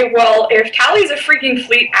 okay, well, if Tally's a freaking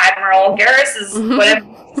fleet admiral, Garrus is whatever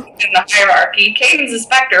in the hierarchy, Caden's a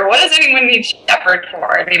Spectre, what does anyone need Shepard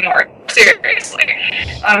for anymore? Seriously.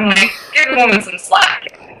 I'm like, give the woman some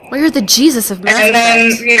slack. Well, you're the Jesus of Mass And then,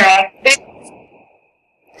 Effect. you know,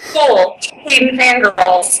 full Caden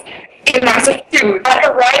fangirls in Mass Effect 2. That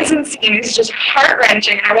Horizon scene is just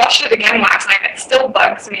heart-wrenching. I watched it again last night. It still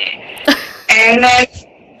bugs me. And then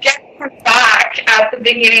get him back at the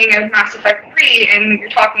beginning of Mass Effect 3, and you're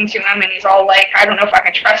talking to him, and he's all like, I don't know if I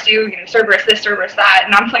can trust you, you know, Cerberus this, Cerberus that.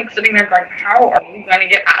 And I'm like sitting there going, how are we going to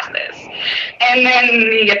get past this? And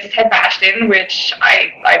then he gets his head bashed in, which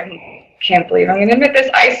I can't believe I'm going to admit this.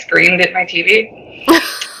 I screamed at my TV.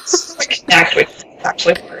 Snapped, which is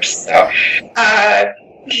actually worse. So,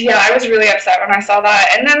 yeah, I was really upset when I saw that.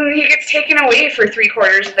 And then he gets taken away for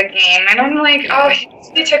 3/4 of the game. And I'm like, oh,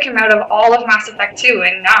 they took him out of all of Mass Effect 2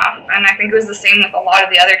 enough. And I think it was the same with a lot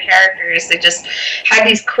of the other characters. They just had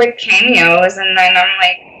these quick cameos. And then I'm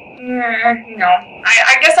like, you know,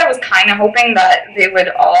 I guess I was kind of hoping that they would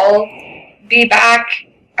all be back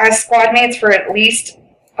as squad mates for at least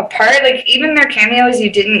a part. Like, even their cameos, you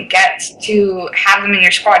didn't get to have them in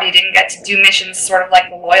your squad. You didn't get to do missions sort of like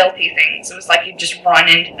the loyalty things. It was like you just run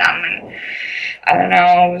into them, and I don't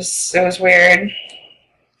know, it was weird.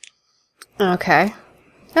 Okay.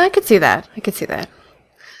 I could see that.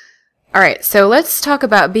 All right, so let's talk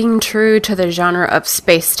about being true to the genre of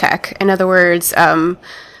space tech. In other words,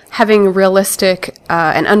 having realistic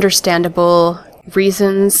and understandable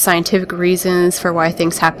reasons, scientific reasons for why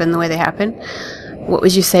things happen the way they happen. What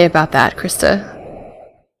would you say about that, Krista?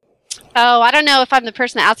 Oh, I don't know if I'm the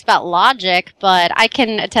person that asks about logic, but I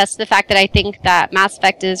can attest to the fact that I think that Mass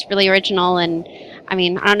Effect is really original, and I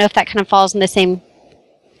mean, I don't know if that kind of falls in the same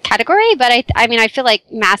category, but I mean, I feel like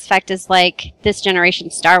Mass Effect is like this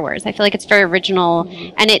generation's Star Wars. I feel like it's very original,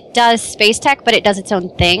 and it does space tech, but it does its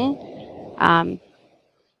own thing.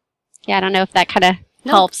 Yeah, I don't know if that kind of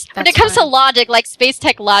helps. When it comes to logic, like space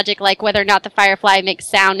tech logic, like whether or not the Firefly makes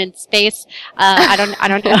sound in space, I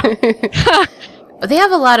don't know. They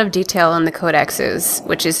have a lot of detail in the codexes,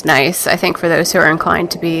 which is nice, I think, for those who are inclined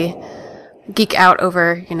to geek out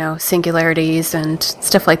over, you know, singularities and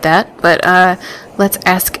stuff like that. But let's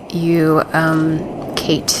ask you,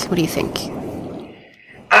 Kate, what do you think?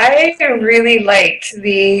 I really liked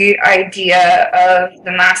the idea of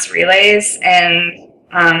the mass relays, and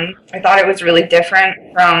I thought it was really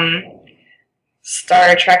different from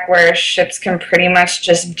Star Trek, where ships can pretty much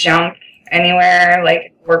just jump anywhere,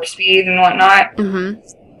 like warp speed and whatnot. Mm-hmm.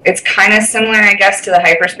 It's kind of similar, I guess, to the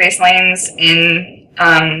hyperspace lanes in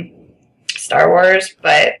Star Wars,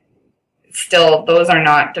 but still, those are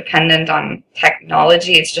not dependent on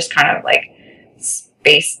technology. It's just kind of like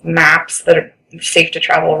space maps that are safe to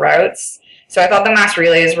travel routes. So I thought the mass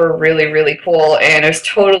relays were really, really cool, and I was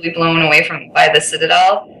totally blown away by the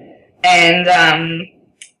Citadel. And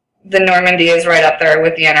the Normandy is right up there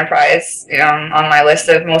with the Enterprise on my list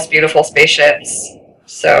of most beautiful spaceships.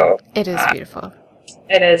 So it is beautiful.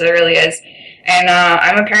 It is. It really is. And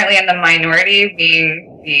I'm apparently in the minority,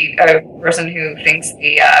 being the person who thinks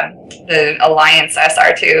the Alliance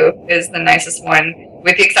SR2 is the nicest one,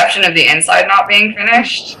 with the exception of the inside not being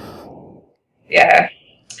finished. Yeah.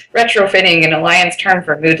 Retrofitting, an Alliance term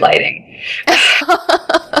for mood lighting.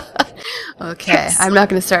 Okay, I'm not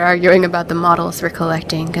going to start arguing about the models we're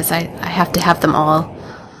collecting, because I have to have them all.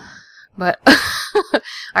 But,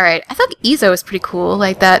 alright, I thought ESO was pretty cool,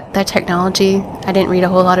 like that technology. I didn't read a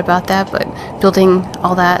whole lot about that, but building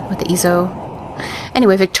all that with the ESO.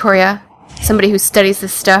 Anyway, Victoria, somebody who studies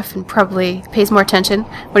this stuff and probably pays more attention,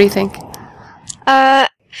 what do you think?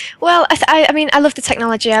 Well, I mean, I love the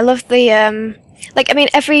technology. I love the,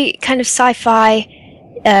 every kind of sci-fi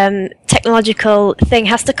technological thing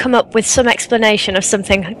has to come up with some explanation of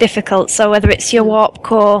something difficult. So whether it's your warp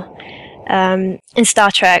core in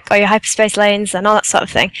Star Trek, or your hyperspace lanes and all that sort of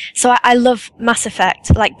thing. So I love Mass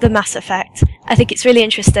Effect, like the Mass Effect. I think it's really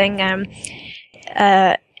interesting.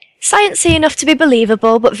 Sciencey enough to be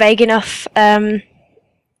believable, but vague enough to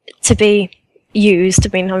be used. I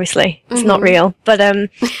mean, obviously, it's not real, but I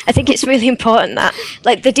think it's really important that,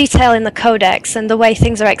 like, the detail in the codex and the way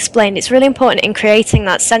things are explained, it's really important in creating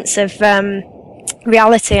that sense of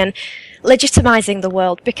reality and legitimizing the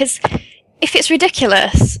world, because if it's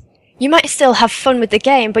ridiculous, you might still have fun with the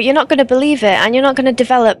game, but you're not going to believe it, and you're not going to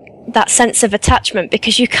develop that sense of attachment,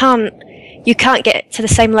 because you can't get to the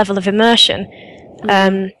same level of immersion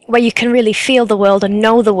where you can really feel the world and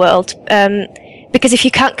know the world. Because if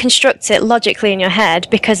you can't construct it logically in your head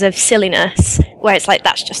because of silliness, where it's like,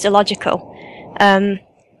 that's just illogical,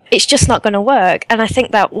 it's just not going to work. And I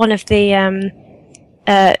think that one of the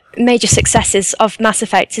major successes of Mass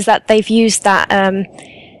Effect is that they've used that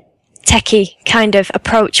techie kind of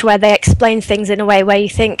approach where they explain things in a way where you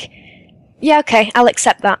think, yeah, okay, I'll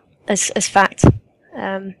accept that as fact.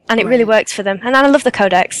 And it really works for them. And I love the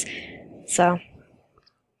codex. So,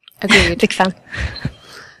 agreed. Big fan.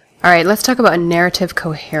 All right, let's talk about narrative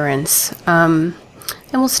coherence. And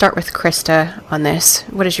we'll start with Krista on this.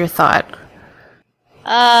 What is your thought?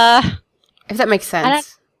 If that makes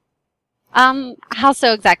sense. How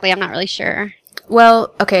so exactly? I'm not really sure.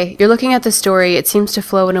 Well, okay, you're looking at the story. It seems to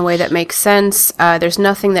flow in a way that makes sense. There's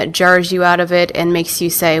nothing that jars you out of it and makes you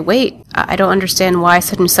say, wait, I don't understand why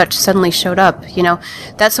such and such suddenly showed up. You know,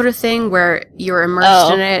 that sort of thing where you're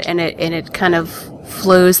immersed in it and it kind of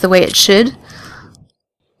flows the way it should.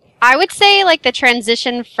 I would say, like, the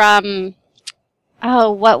transition from...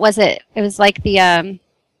 Oh, what was it? It was like the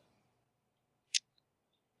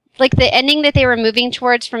ending that they were moving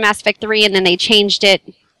towards from Mass Effect 3, and then they changed it.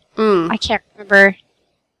 I can't remember.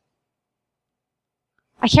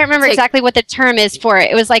 Exactly what the term is for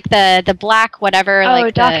it. It was like the black whatever.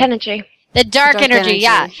 Oh, dark energy. The dark energy,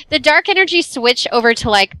 yeah. The dark energy switch over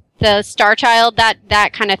to like the Star Child.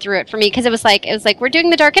 That kind of threw it for me because it was like we're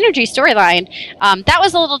doing the dark energy storyline. That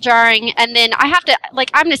was a little jarring. And then I have to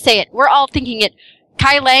I'm gonna say it. We're all thinking it.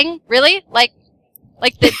 Kai Lang, really? Like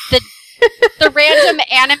the the random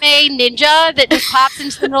anime ninja that just pops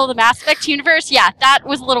into the middle of the Mass Effect universe, yeah, that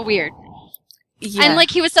was a little weird. Yeah.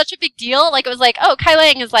 And, he was such a big deal. It was like, oh, Kai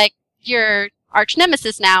Lang is, your arch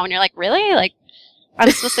nemesis now. And you're like, really?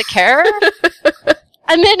 I'm supposed to care?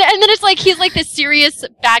 and then it's he's this serious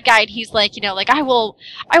bad guy. And he's I will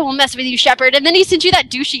mess with you, Shepard. And then he sent you that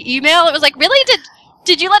douchey email. It was like, really?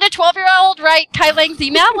 Did you let a 12-year-old write Kai Lang's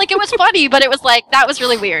email? It was funny, but it was that was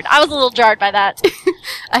really weird. I was a little jarred by that.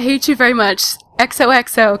 I hate you very much.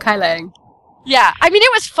 XOXO, Kai Lang. Yeah, I mean, it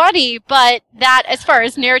was funny, but that, as far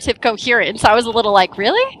as narrative coherence, I was a little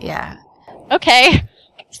really? Yeah. Okay.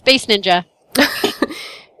 Space Ninja.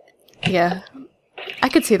 Yeah. I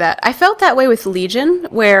could see that. I felt that way with Legion,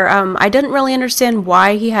 where I didn't really understand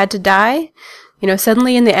why he had to die.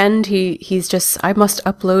 Suddenly in the end, he's just, I must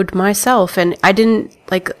upload myself. And I didn't,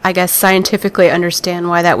 I guess, scientifically understand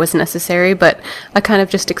why that was necessary, but I kind of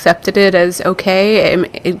just accepted it as okay.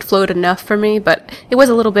 It flowed enough for me, but it was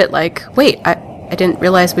a little bit wait, I didn't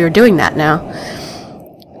realize we were doing that now.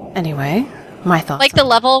 Anyway, my thoughts. The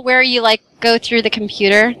level where you, go through the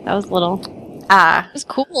computer, that was a little... It was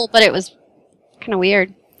cool, but it was kind of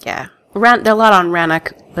weird. Yeah. The lot on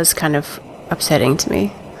Rannoch was kind of upsetting to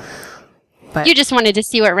me. But you just wanted to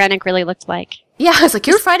see what Rennick really looked like. Yeah, I was like,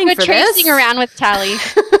 you're fighting for this? Tracing around with Tali.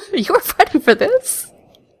 You were fighting for this?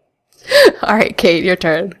 All right, Kate, your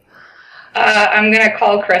turn. I'm going to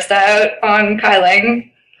call Krista out on Kai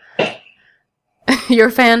Lang. You're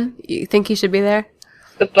a fan? You think he should be there?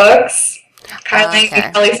 The books. Kai Lang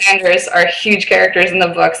and Kelly Sanders are huge characters in the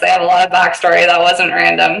books. They have a lot of backstory that wasn't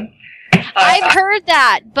random. I've heard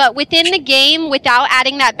that, but within the game, without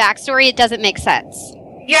adding that backstory, it doesn't make sense.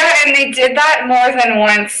 Yeah, and they did that more than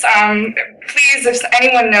once. Please, if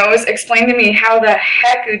anyone knows, explain to me how the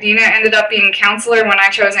heck Udina ended up being counselor when I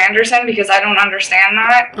chose Anderson, because I don't understand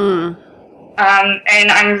that.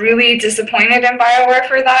 And I'm really disappointed in BioWare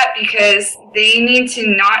for that, because they need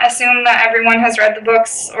to not assume that everyone has read the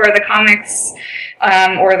books or the comics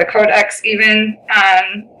or the codex even.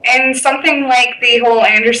 And something like the whole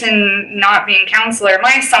Anderson not being counselor,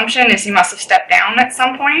 my assumption is he must have stepped down at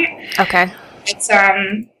some point. Okay. It's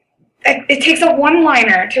it takes a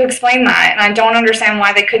one-liner to explain that, and I don't understand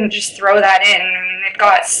why they couldn't just throw that in. I mean, they've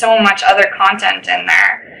got so much other content in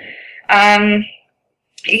there.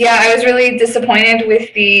 Yeah, I was really disappointed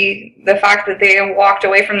with the fact that they walked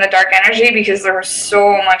away from the dark energy, because there was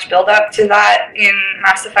so much build-up to that in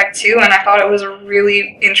Mass Effect 2, and I thought it was a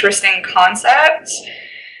really interesting concept.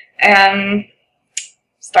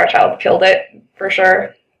 Starchild killed it, for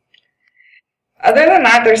sure. Other than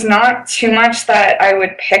that, there's not too much that I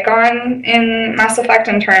would pick on in Mass Effect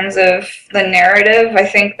in terms of the narrative. I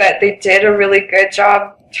think that they did a really good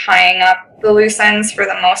job tying up the loose ends for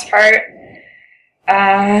the most part.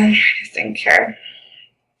 I think here.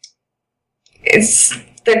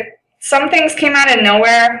 Some things came out of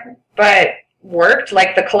nowhere, but worked,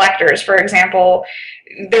 like the Collectors, for example.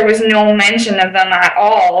 There was no mention of them at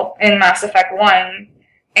all in Mass Effect 1.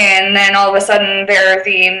 And then all of a sudden they're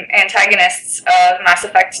the antagonists of Mass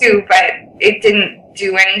Effect 2, but it didn't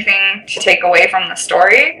do anything to take away from the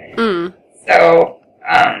story. So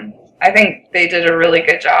I think they did a really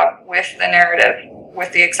good job with the narrative,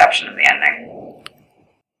 with the exception of the ending.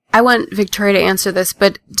 I want Victoria to answer this,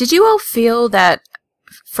 but did you all feel that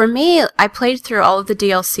For me, I played through all of the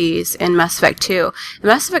DLCs in Mass Effect 2. In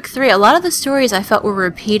Mass Effect 3, a lot of the stories I felt were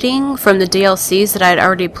repeating from the DLCs that I had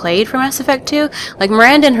already played for Mass Effect 2. Like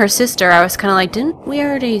Miranda and her sister, I was kind of like, didn't we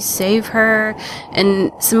already save her?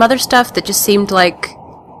 And some other stuff that just seemed like,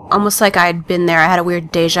 almost like I'd been there. I had a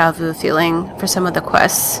weird deja vu feeling for some of the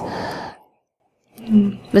quests.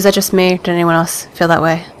 Was that just me? Did anyone else feel that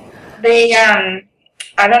way?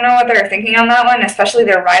 I don't know what they're thinking on that one, especially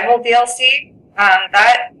their rival DLC.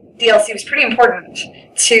 That DLC was pretty important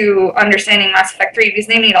to understanding Mass Effect 3 because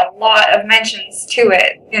they made a lot of mentions to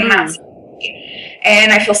it in Mass Effect 3.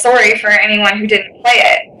 And I feel sorry for anyone who didn't play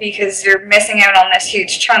it because you're missing out on this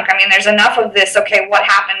huge chunk. I mean, there's enough of this, okay, what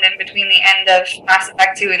happened in between the end of Mass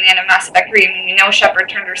Effect 2 and the end of Mass Effect 3? I mean, we know Shepard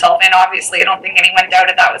turned herself in, obviously. I don't think anyone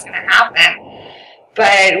doubted that was going to happen.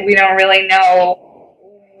 But we don't really know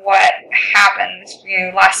what happened.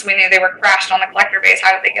 Last we knew they were crashed on the collector base.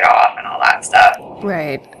 How did they get off and all that stuff?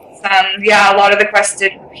 Right. Yeah, a lot of the quests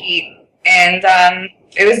did repeat, and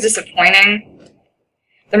it was disappointing.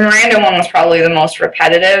 The Miranda one was probably the most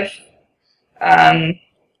repetitive. I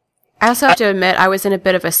also have to admit, I was in a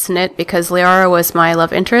bit of a snit because Liara was my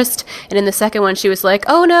love interest, and in the second one she was like,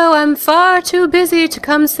 oh no, I'm far too busy to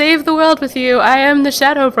come save the world with you. I am the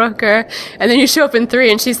Shadow Broker. And then you show up in 3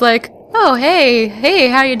 and she's like, oh, hey,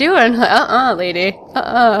 how you doing? Lady.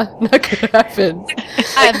 Not gonna happen.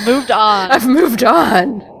 I've moved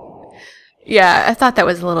on. Yeah, I thought that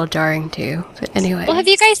was a little jarring too. But anyway. Well, have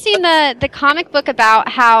you guys seen the comic book about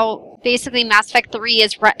how basically Mass Effect 3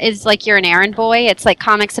 is like you're an errand boy? It's like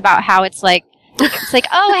comics about how it's like,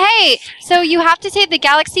 oh, hey, so you have to save the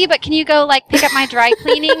galaxy, but can you go like pick up my dry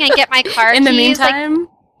cleaning and get my car in the keys? meantime?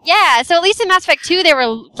 Yeah, so at least in Mass Effect 2, they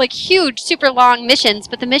were, like, huge, super long missions,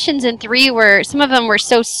 but the missions in 3 some of them were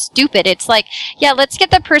so stupid. It's like, yeah, let's get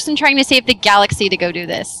the person trying to save the galaxy to go do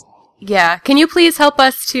this. Yeah, can you please help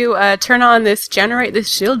us to turn on this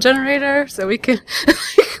shield generator so we can...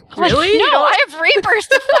 Really? No, I have Reapers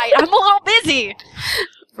to fight. I'm a little busy.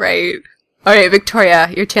 Right. All right,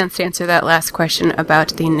 Victoria, your chance to answer that last question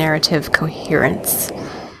about the narrative coherence.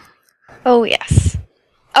 Oh, yes.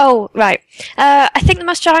 Oh, right. I think the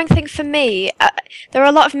most jarring thing for me, there are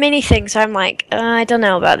a lot of mini things where I'm like, I don't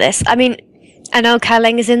know about this. I mean, I know Kai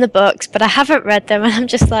Leng is in the books, but I haven't read them, and I'm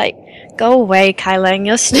just like, go away, Kai Leng,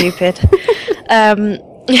 you're stupid.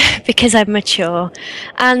 Because I'm mature.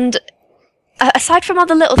 And aside from all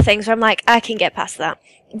the little things where I'm like, I can get past that,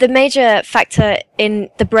 the major factor in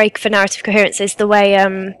the break for narrative coherence is the way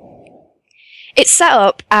it's set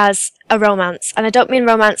up as a romance, and I don't mean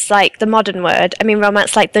romance like the modern word. I mean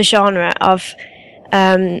romance like the genre of,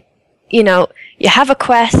 you have a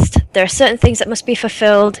quest, there are certain things that must be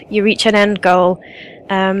fulfilled, you reach an end goal,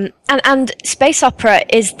 and space opera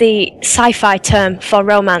is the sci-fi term for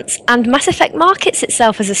romance, and Mass Effect markets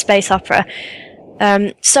itself as a space opera,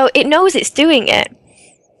 so it knows it's doing it,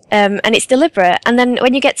 and it's deliberate, and then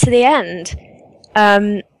when you get to the end,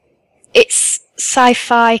 it's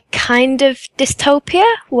sci-fi kind of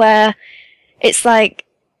dystopia where it's like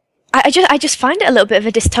I just find it a little bit of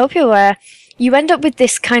a dystopia where you end up with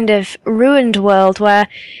this kind of ruined world where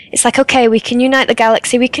it's like, okay, we can unite the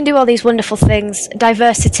galaxy, we can do all these wonderful things,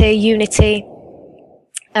 diversity, unity,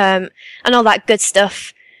 and all that good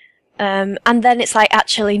stuff, and then it's like,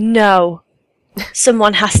 actually no,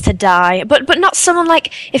 someone has to die, but not someone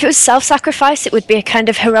like, if it was self-sacrifice it would be a kind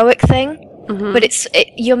of heroic thing, but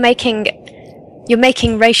you're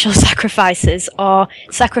making racial sacrifices or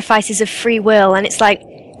sacrifices of free will, and it's like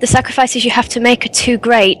the sacrifices you have to make are too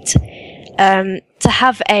great to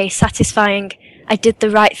have a satisfying I did the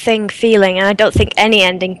right thing feeling, and I don't think any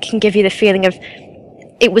ending can give you the feeling of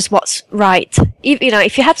it was what's right.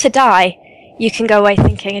 If you had to die, you can go away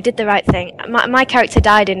thinking I did the right thing. My character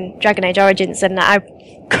died in Dragon Age Origins and I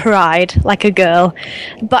cried like a girl,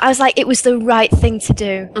 but I was like, it was the right thing to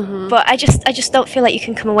do. But I just don't feel like you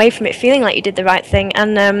can come away from it feeling like you did the right thing,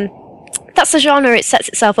 and that's the genre it sets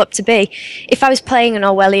itself up to be. If I was playing an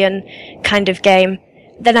Orwellian kind of game,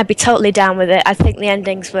 then I'd be totally down with it. I think the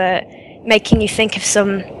endings were making you think of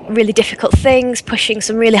some really difficult things, pushing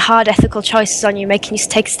some really hard ethical choices on you, making you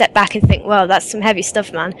take a step back and think, well, that's some heavy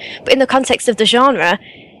stuff, man. But in the context of the genre,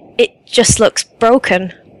 it just looks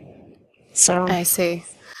broken. So I see.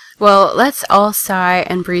 Well, let's all sigh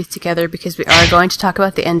and breathe together because we are going to talk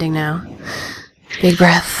about the ending now. Big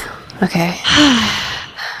breath. Okay.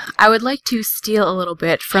 I would like to steal a little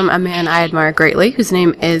bit from a man I admire greatly, whose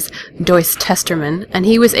name is Doyce Testerman, and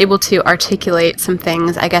he was able to articulate some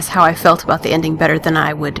things, I guess how I felt about the ending better than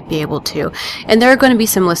I would be able to. And there are going to be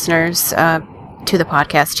some listeners, to the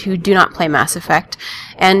podcast who do not play Mass Effect,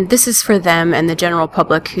 and this is for them and the general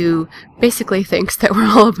public who basically thinks that we're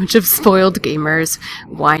all a bunch of spoiled gamers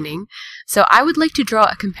whining. So I would like to draw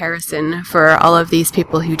a comparison for all of these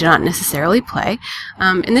people who do not necessarily play,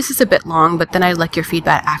 and this is a bit long, but then I'd like your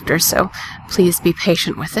feedback after, so please be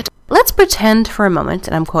patient with it. Let's pretend for a moment,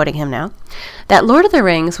 and I'm quoting him now, that Lord of the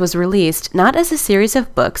Rings was released not as a series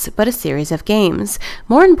of books, but a series of games.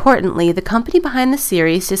 More importantly, the company behind the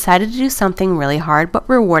series decided to do something really hard but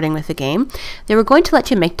rewarding with the game. They were going to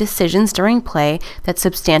let you make decisions during play that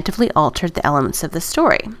substantively altered the elements of the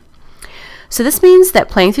story. So this means that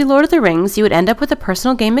playing through Lord of the Rings, you would end up with a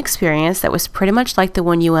personal game experience that was pretty much like the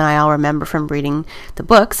one you and I all remember from reading the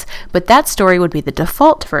books, but that story would be the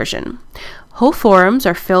default version. Whole forums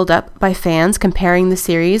are filled up by fans comparing the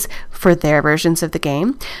series for their versions of the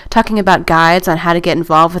game, talking about guides on how to get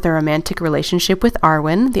involved with a romantic relationship with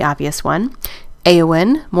Arwen, the obvious one,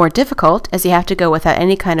 Eowyn, more difficult, as you have to go without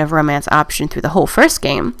any kind of romance option through the whole first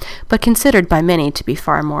game, but considered by many to be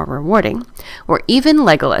far more rewarding, or even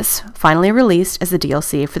Legolas, finally released as the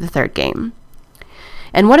DLC for the third game.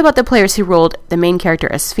 And what about the players who rolled the main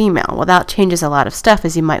character as female? Well, that changes a lot of stuff,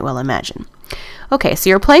 as you might well imagine. Okay, so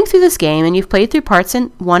you're playing through this game, and you've played through parts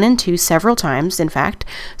 1 and 2 several times, in fact,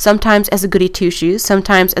 sometimes as a goody two-shoes,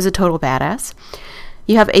 sometimes as a total badass.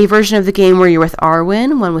 You have a version of the game where you're with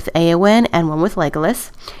Arwen, one with Eowyn, and one with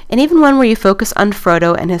Legolas, and even one where you focus on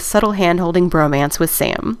Frodo and his subtle hand-holding bromance with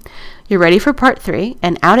Sam. You're ready for part 3,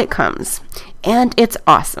 and out it comes. And it's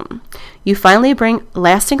awesome. You finally bring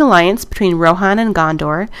lasting alliance between Rohan and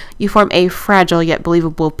Gondor, you form a fragile yet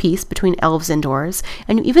believable peace between elves and dwarves,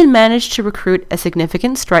 and you even manage to recruit a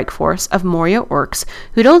significant strike force of Moria orcs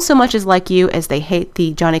who don't so much as like you as they hate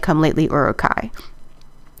the Johnny-come-lately Uruk-hai.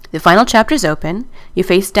 The final chapter's open, you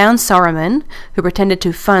face down Saruman, who pretended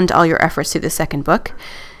to fund all your efforts through the second book,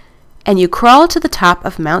 and you crawl to the top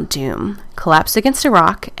of Mount Doom, collapse against a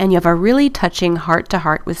rock, and you have a really touching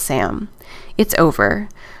heart-to-heart with Sam. It's over.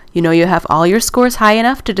 You know you have all your scores high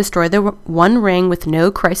enough to destroy the one ring with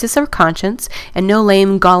no crisis of conscience, and no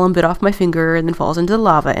lame Gollum bit off my finger and then falls into the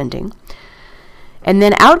lava ending. And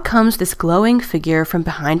then out comes this glowing figure from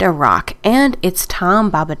behind a rock, and it's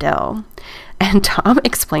Tom Bombadil. And Tom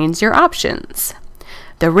explains your options.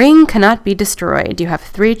 The ring cannot be destroyed. You have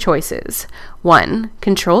 3 choices. 1.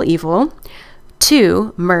 Control evil.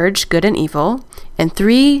 2. Merge good and evil. And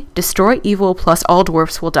 3. Destroy evil plus all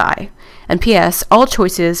dwarfs will die. And P.S. All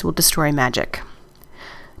choices will destroy magic.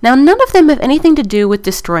 Now, none of them have anything to do with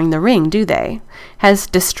destroying the ring, do they? Has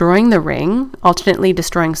destroying the ring, alternately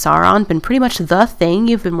destroying Sauron, been pretty much the thing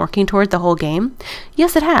you've been working toward the whole game?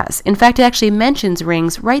 Yes, it has. In fact, it actually mentions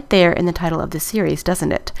rings right there in the title of the series,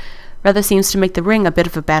 doesn't it? Rather seems to make the ring a bit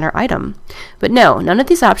of a banner item. But no, none of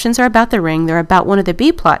these options are about the ring. They're about one of the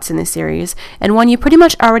B-plots in the series, and one you pretty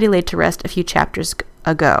much already laid to rest a few chapters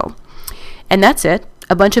ago. And that's it.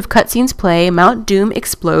 A bunch of cutscenes play, Mount Doom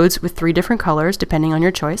explodes with 3 different colors, depending on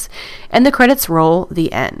your choice, and the credits roll,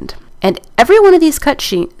 the end. And every one of these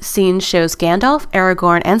cutscenes shows Gandalf,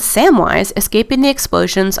 Aragorn, and Samwise escaping the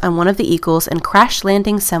explosions on one of the Eagles and crash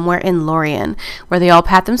landing somewhere in Lorien, where they all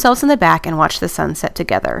pat themselves in the back and watch the sun set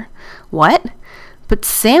together. What? But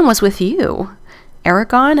Sam was with you.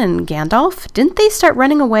 Aragorn and Gandalf? Didn't they start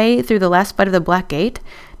running away through the last bite of the Black Gate?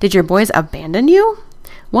 Did your boys abandon you?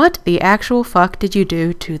 What the actual fuck did you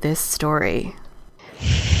do to this story?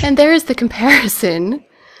 And there is the comparison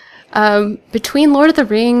between Lord of the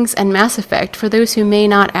Rings and Mass Effect for those who may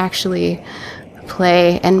not actually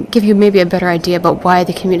play, and give you maybe a better idea about why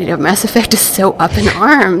the community of Mass Effect is so up in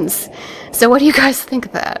arms. So what do you guys think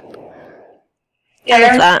of that? Yeah,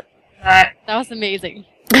 I love that. That was amazing.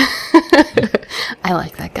 I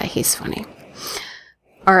like that guy. He's funny.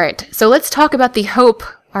 All right, so let's talk about the hope,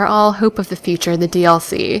 our all hope of the future, the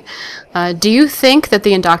DLC. Do you think that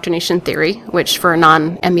the indoctrination theory, which for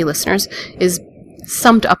non-Emmy listeners is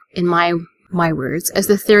summed up in my words as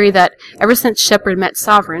the theory that ever since Shepard met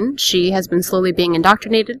Sovereign, she has been slowly being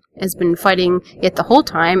indoctrinated, has been fighting it the whole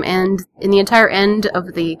time, and in the entire end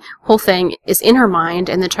of the whole thing is in her mind,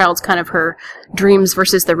 and the child's kind of her dreams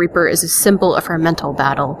versus the Reaper is a symbol of her mental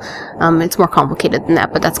battle. It's more complicated than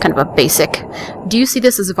that, but that's kind of a basic. Do you see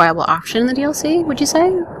this as a viable option in the DLC, would you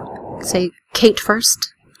say? Say Kate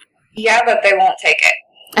first? Yeah, but they won't take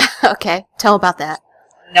it. Okay, tell about that.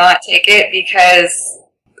 Not take it because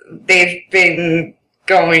they've been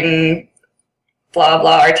going blah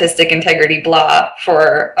blah artistic integrity blah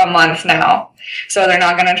for a month now, so they're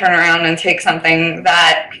not going to turn around and take something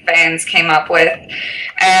that fans came up with.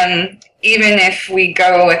 And even if we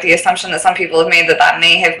go with the assumption that some people have made that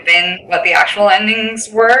may have been what the actual endings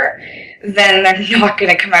were, then they're not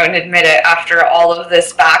going to come out and admit it after all of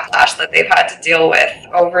this backlash that they've had to deal with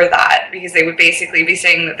over that, because they would basically be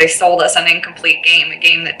saying that they sold us an incomplete game, a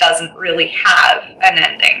game that doesn't really have an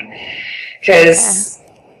ending. Because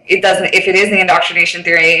it doesn't, if it is the indoctrination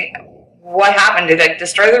theory, what happened? Did it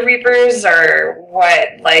destroy the Reapers, or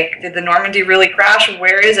what? Like, did the Normandy really crash?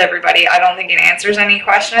 Where is everybody? I don't think it answers any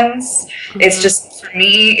questions. Mm-hmm. It's just, for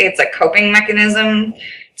me, it's a coping mechanism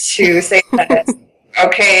to say that,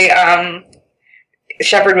 okay,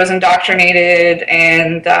 Shepard was indoctrinated,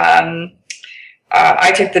 and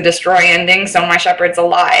I took the destroy ending, so my Shepard's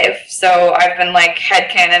alive. So I've been, like,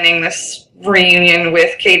 headcanoning this reunion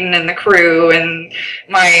with Caden and the crew, and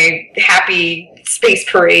my happy space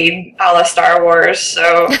parade a la Star Wars.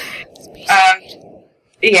 So,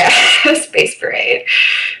 yeah, space parade.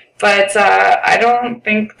 But I don't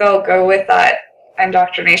think they'll go with that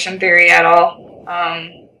indoctrination theory at all.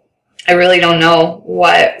 I really don't know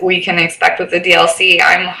what we can expect with the DLC.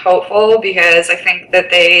 I'm hopeful because I think that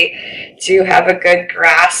they do have a good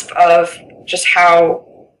grasp of just how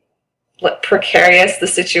precarious the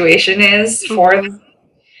situation is for them.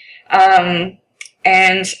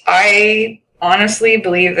 And I honestly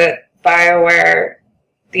believe that BioWare,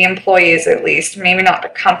 the employees at least, maybe not the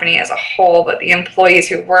company as a whole, but the employees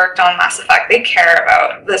who worked on Mass Effect, they care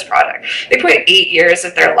about this project. They put 8 years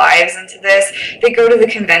of their lives into this. They go to the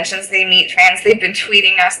conventions, they meet fans, they've been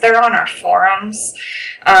tweeting us, they're on our forums.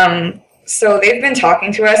 So they've been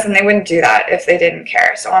talking to us, and they wouldn't do that if they didn't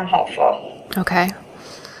care. So I'm hopeful. Okay.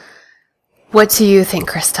 What do you think,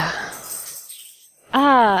 Krista?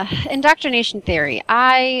 Indoctrination theory.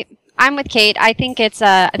 I'm with Kate. I think it's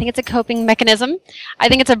a coping mechanism. I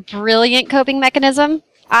think it's a brilliant coping mechanism.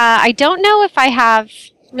 I don't know if I have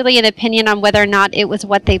really an opinion on whether or not it was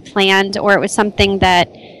what they planned or it was something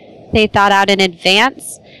that they thought out in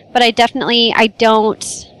advance. But I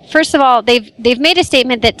don't. First of all, they've made a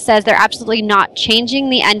statement that says they're absolutely not changing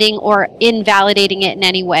the ending or invalidating it in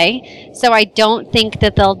any way. So I don't think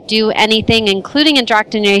that they'll do anything, including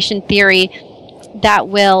indoctrination theory, that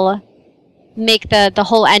will make the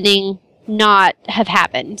whole ending not have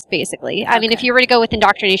happened, basically. I mean, if you were to go with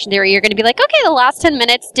indoctrination theory, you're going to be like, okay, the last 10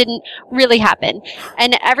 minutes didn't really happen.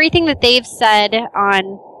 And everything that they've said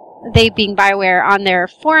on, they being BioWare, on their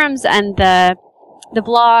forums and the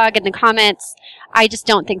blog and the comments, I just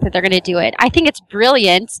don't think that they're going to do it. I think it's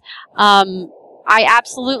brilliant. I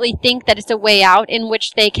absolutely think that it's a way out in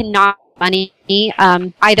which they can not money,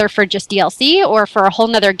 either for just DLC or for a whole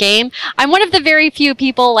nother game. I'm one of the very few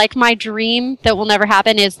people, like, my dream that will never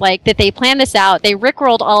happen is like that they plan this out, they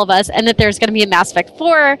rickrolled all of us, and that there's going to be a Mass Effect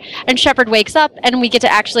 4 and Shepard wakes up and we get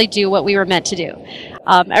to actually do what we were meant to do.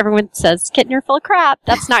 Everyone says, Kitten, you're full of crap.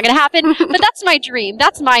 That's not going to happen. But that's my dream.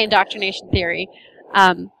 That's my indoctrination theory.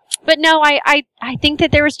 But no, I think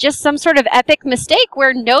that there was just some sort of epic mistake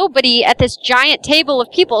where nobody at this giant table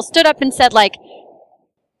of people stood up and said, like,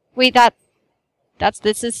 wait,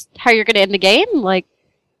 this is how you're going to end the game? Like,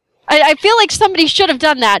 I feel like somebody should have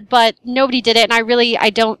done that, but nobody did it, and I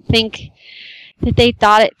don't think that they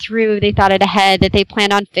thought it through, they thought it ahead, that they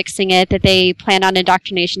planned on fixing it, that they planned on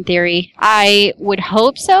indoctrination theory. I would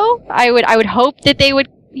hope so. I would hope that they would,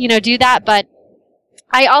 do that, but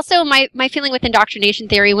I also, my feeling with indoctrination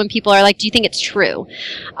theory, when people are like, do you think it's true?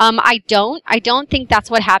 I don't think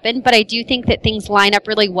that's what happened, but I do think that things line up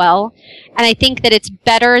really well, and I think that it's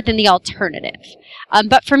better than the alternative.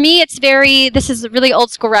 But for me, this is a really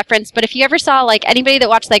old school reference, but if you ever saw, like, anybody that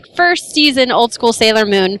watched, like, first season old school Sailor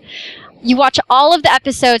Moon, you watch all of the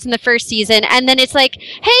episodes in the first season, and then it's like,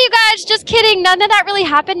 hey, you guys, just kidding, none of that really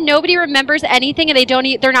happened, nobody remembers anything,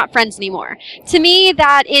 and they're not friends anymore. To me,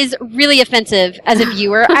 that is really offensive as a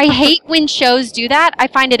viewer. I hate when shows do that. I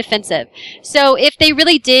find it offensive. So if they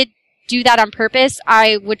really did do that on purpose,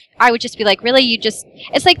 I would just be like, really,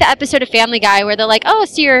 it's like the episode of Family Guy where they're like, oh,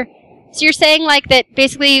 so you're saying, like, that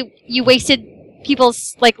basically you wasted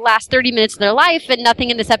people's, like, last 30 minutes of their life and nothing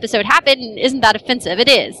in this episode happened. Isn't that offensive? It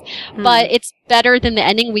is. But it's better than the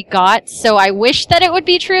ending we got, so I wish that it would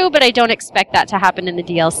be true, but I don't expect that to happen in the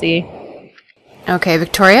DLC. Okay,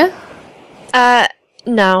 Victoria?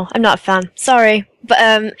 No, I'm not a fan. Sorry.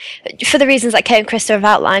 But for the reasons that Kate and Krista have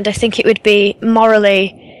outlined, I think it would be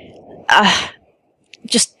morally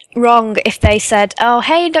just wrong if they said, oh,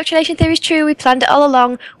 hey, indoctrination theory is true, we planned it all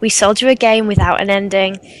along, we sold you a game without an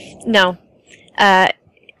ending. No.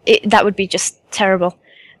 That would be just terrible.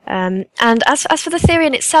 And as for the theory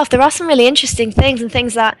in itself, there are some really interesting things and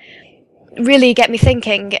things that really get me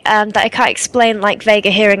thinking that I can't explain, like Vega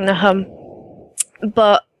hearing the hum.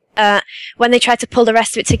 But when they try to pull the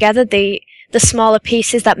rest of it together, the smaller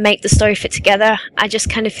pieces that make the story fit together, I just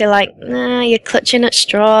kind of feel like, nah, you're clutching at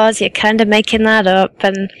straws, you're kind of making that up.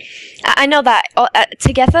 And I know that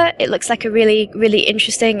together it looks like a really, really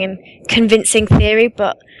interesting and convincing theory,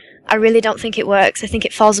 but I really don't think it works. I think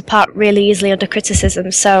it falls apart really easily under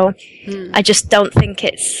criticism. So I just don't think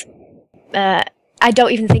it's, I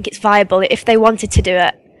don't even think it's viable. If they wanted to do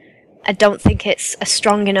it, I don't think it's a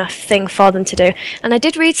strong enough thing for them to do. And I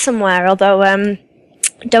did read somewhere, although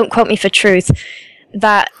don't quote me for truth,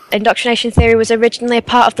 that indoctrination theory was originally a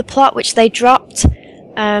part of the plot which they dropped.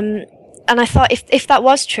 And I thought if that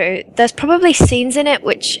was true, there's probably scenes in it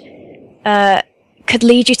which could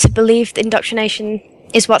lead you to believe that indoctrination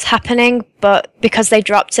is what's happening, but because they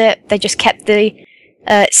dropped it, they just kept the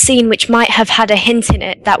scene which might have had a hint in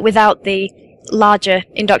it that without the larger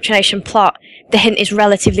indoctrination plot, the hint is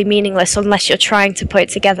relatively meaningless unless you're trying to put it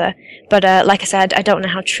together. But like I said, I don't know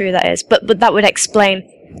how true that is. But that would explain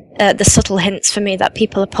the subtle hints for me that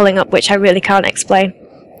people are pulling up, which I really can't explain.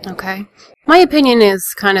 Okay. My opinion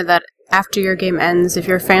is kind of that after your game ends, if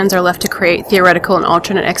your fans are left to create theoretical and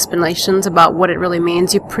alternate explanations about what it really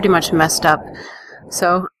means, you pretty much messed up.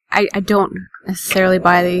 So I don't necessarily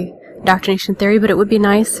buy the indoctrination theory, but it would be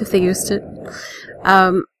nice if they used it.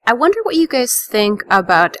 I wonder what you guys think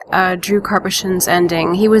about Drew Karpyshyn's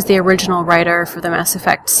ending. He was the original writer for the Mass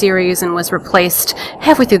Effect series and was replaced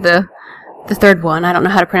halfway through the third one. I don't know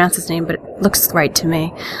how to pronounce his name, but it looks right to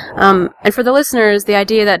me. And for the listeners, the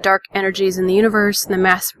idea that dark energies in the universe and the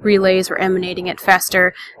mass relays were emanating it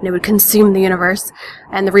faster and it would consume the universe,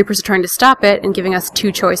 and the Reapers are trying to stop it and giving us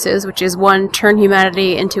two choices, which is one, turn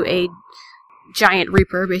humanity into a giant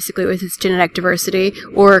Reaper, basically, with its genetic diversity,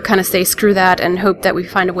 or kind of say screw that and hope that we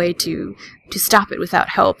find a way to stop it without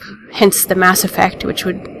help, hence the Mass Effect, which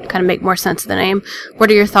would kind of make more sense of the name. What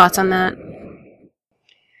are your thoughts on that?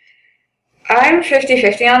 I'm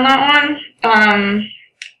 50-50 on that one.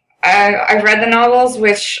 I've read the novels,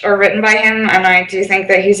 which are written by him, and I do think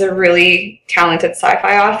that he's a really talented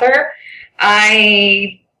sci-fi author.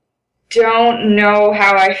 I don't know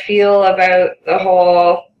how I feel about the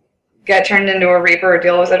whole get turned into a Reaper or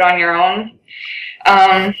deal with it on your own.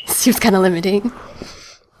 Seems kind of limiting.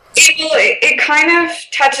 It kind of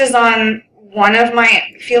touches on one of my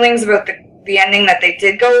feelings about the ending that they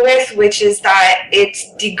did go with, which is that it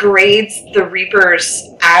degrades the Reapers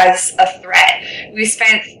as a threat. We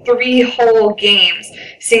spent 3 whole games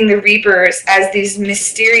seeing the Reapers as these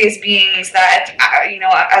mysterious beings that,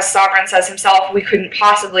 as Sovereign says himself, we couldn't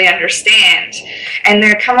possibly understand. And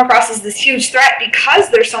they're come across as this huge threat because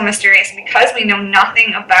they're so mysterious, because we know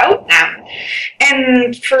nothing about them.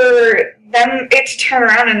 And for them, it to turn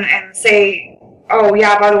around and say, oh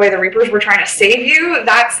yeah, by the way, the Reapers were trying to save you,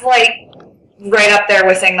 that's like right up there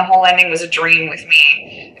with saying the whole ending was a dream with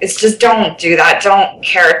me. It's just, don't do that. Don't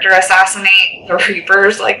character assassinate the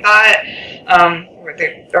Reapers like that.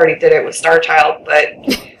 They already did it with Starchild, but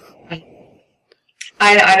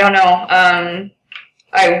I don't know.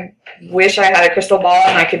 I wish I had a crystal ball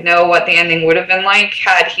and I could know what the ending would have been like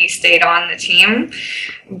had he stayed on the team,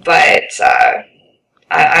 but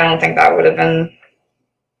I don't think that would have been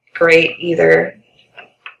great either.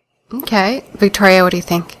 Okay. Victoria, what do you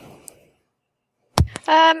think?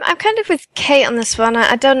 I'm kind of with Kate on this one.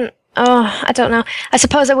 I don't know. I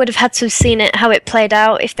suppose I would have had to have seen it, how it played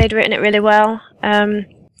out, if they'd written it really well. I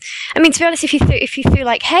mean, to be honest, if you feel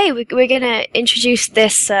like, hey, we're going to introduce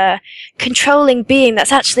this controlling being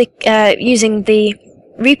that's actually using the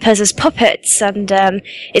Reapers as puppets, and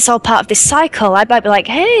it's all part of this cycle, I might be like,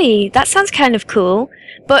 hey, that sounds kind of cool.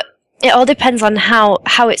 But it all depends on how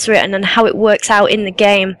it's written and how it works out in the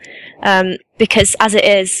game, because as it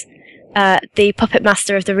is, the puppet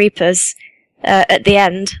master of the Reapers at the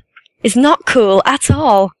end is not cool at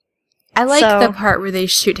all. I like the part where they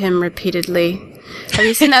shoot him repeatedly. Have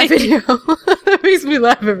you seen that video? That makes me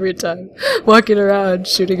laugh every time. Walking around,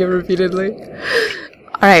 shooting him repeatedly.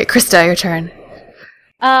 Alright, Krista, your turn.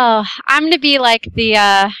 Oh, I'm going to be like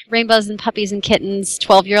the Rainbows and Puppies and Kittens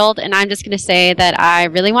 12-year-old, and I'm just going to say that I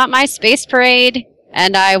really want my space parade,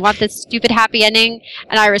 and I want this stupid happy ending,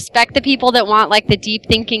 and I respect the people that want like the deep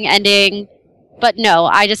thinking ending, but no,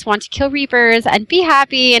 I just want to kill Reapers and be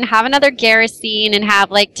happy and have another Garrus scene and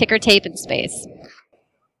have like ticker tape in space.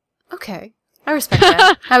 Okay, I respect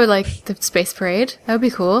that. I would like the space parade. That would be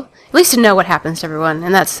cool. At least to know what happens to everyone,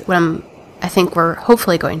 and that's what I think we're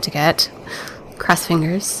hopefully going to get. Cross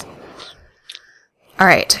fingers.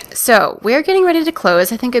 Alright, so we're getting ready to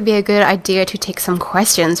close. I think it'd be a good idea to take some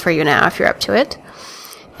questions for you now, if you're up to it.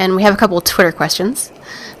 And we have a couple of Twitter questions.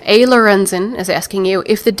 A. Lorenzen is asking you,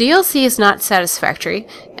 if the DLC is not satisfactory,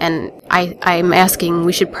 and I'm asking,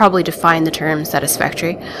 we should probably define the term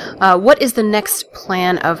satisfactory, what is the next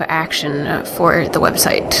plan of action for the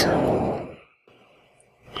website?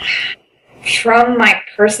 From my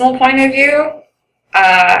personal point of view,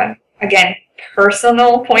 again,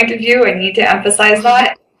 personal point of view, I need to emphasize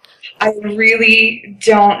that, I really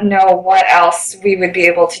don't know what else we would be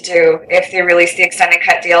able to do if they release the extended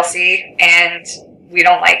cut DLC and we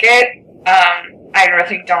don't like it. I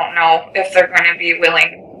really don't know if they're going to be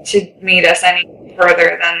willing to meet us any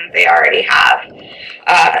further than they already have.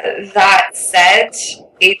 That said,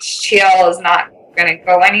 HTL is not going to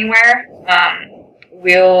go anywhere.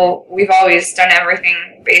 We've always done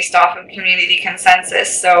everything based off of community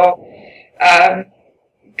consensus, so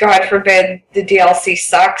God forbid the DLC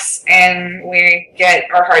sucks and we get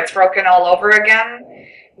our hearts broken all over again.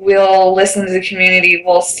 We'll listen to the community,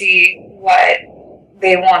 we'll see what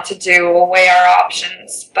they want to do, we'll weigh our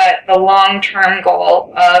options, but the long-term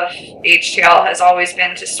goal of HTL has always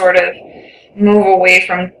been to sort of move away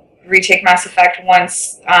from Retake Mass Effect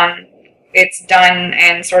once it's done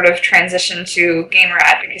and sort of transition to gamer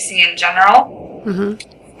advocacy in general.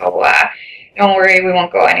 Mm-hmm. So don't worry, we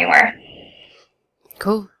won't go anywhere.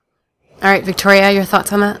 Cool. All right, Victoria, your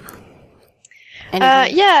thoughts on that?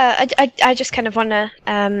 I just kind of want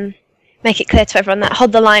to make it clear to everyone that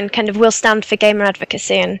Hold the Line kind of will stand for gamer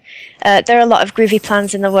advocacy, and there are a lot of groovy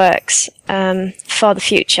plans in the works for the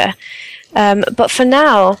future. But for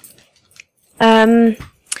now,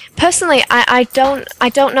 personally, I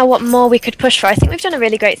don't know what more we could push for. I think we've done a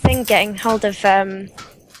really great thing getting hold of a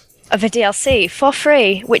DLC for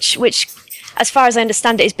free, which as far as I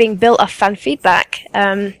understand it is being built off fan feedback.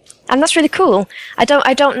 And that's really cool. I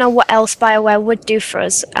don't know what else BioWare would do for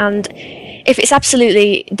us, and if it's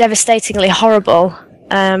absolutely devastatingly horrible,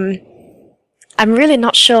 I'm really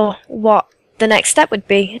not sure what the next step would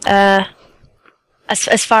be.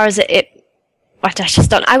 As far as I just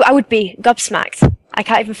don't. I would be gobsmacked. I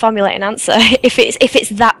can't even formulate an answer if it's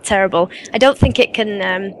that terrible. I don't think it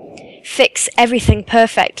can fix everything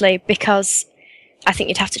perfectly, because I think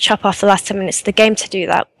you'd have to chop off the last 10 minutes of the game to do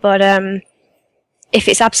that. But if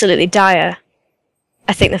it's absolutely dire,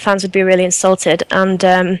 I think the fans would be really insulted, and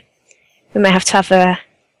we may have to have a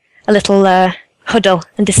little huddle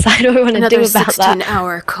and decide what we want to do about that. Another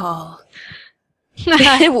 16-hour call.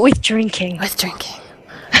 With drinking. All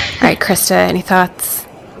right, Krista, any thoughts?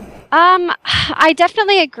 I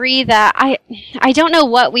definitely agree that I don't know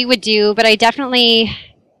what we would do, but I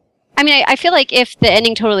feel like if the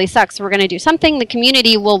ending totally sucks, we're going to do something, the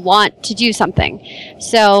community will want to do something.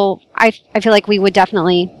 So I feel like we would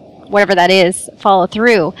definitely, whatever that is, follow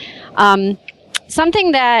through.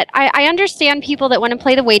 Something that I understand people that want to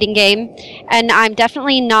play the waiting game, and I'm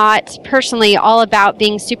definitely not personally all about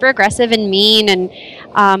being super aggressive and mean,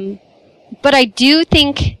 and but I do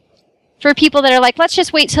think for people that are like, let's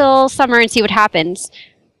just wait till summer and see what happens,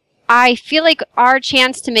 I feel like our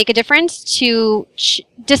chance to make a difference, to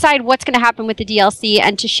decide what's going to happen with the DLC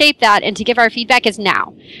and to shape that and to give our feedback is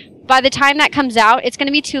now. By the time that comes out, it's going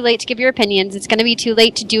to be too late to give your opinions. It's going to be too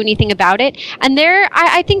late to do anything about it. And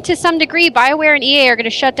I think to some degree, BioWare and EA are going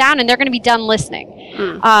to shut down and they're going to be done listening.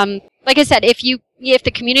 Like I said, if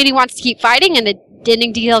the community wants to keep fighting and the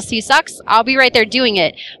ending DLC sucks, I'll be right there doing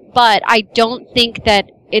it. But I don't think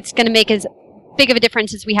that it's going to make as big of a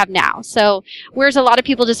difference as we have now. So whereas a lot of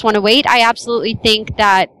people just want to wait, I absolutely think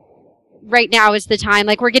that right now is the time.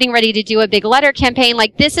 Like, we're getting ready to do a big letter campaign.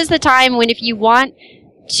 Like, this is the time when if you want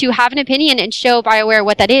to have an opinion and show BioWare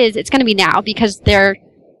what that is, it's going to be now, because I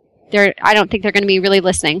don't think they're going to be really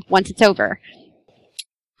listening once it's over.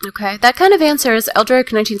 Okay, that kind of answers.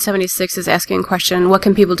 Eldrick1976 is asking a question, what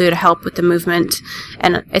can people do to help with the movement?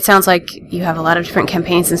 And it sounds like you have a lot of different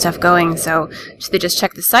campaigns and stuff going, so should they just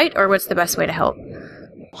check the site, or what's the best way to help?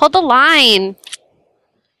 Hold the line.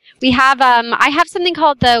 We have, I have something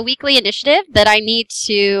called the Weekly Initiative that I need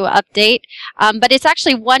to update, but it's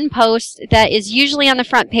actually one post that is usually on the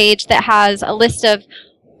front page that has a list of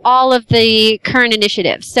all of the current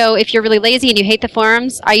initiatives. So if you're really lazy and you hate the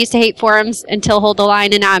forums, I used to hate forums until Hold the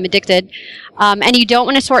Line, and now I'm addicted, and you don't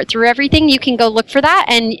want to sort through everything, you can go look for that,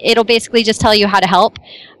 and it'll basically just tell you how to help.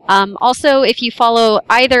 Also, if you follow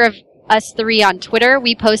either of us three on Twitter,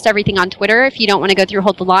 we post everything on Twitter if you don't want to go through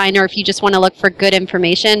Hold the Line, or if you just want to look for good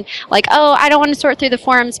information, like, oh, I don't want to sort through the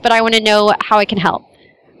forums, but I want to know how I can help.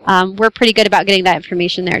 We're pretty good about getting that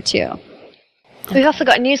information there too. We've also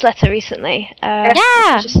got a newsletter recently.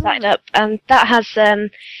 Yeah. Just started up, and that has a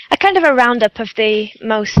kind of a roundup of the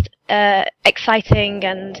most exciting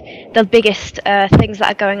and the biggest things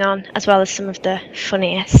that are going on, as well as some of the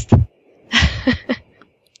funniest.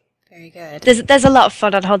 Very good. There's a lot of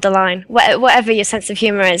fun on Hold the Line. Whatever your sense of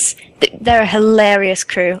humour is, they're a hilarious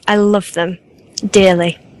crew. I love them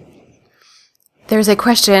dearly. There's a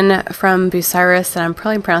question from Bucyrus, and I'm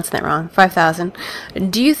probably pronouncing that wrong, 5000.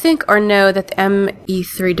 Do you think or know that the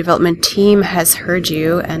ME3 development team has heard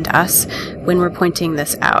you and us when we're pointing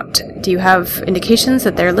this out? Do you have indications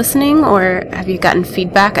that they're listening, or have you gotten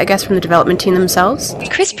feedback, I guess, from the development team themselves?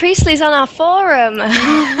 Chris Priestley's on our forum.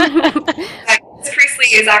 Chris Priestley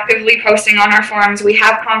is actively posting on our forums. We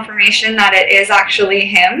have confirmation that it is actually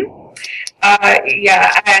him.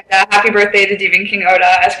 And happy birthday to Stephen King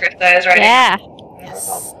Oda, as Krista is writing. Yeah.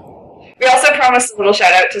 Yes. We also promised a little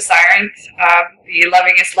shout out to Syrinx, the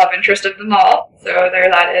lovingest love interest of them all. So there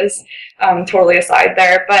that is, totally aside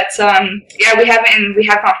there. But we have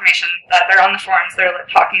confirmation that they're on the forums. They're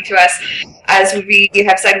talking to us. As we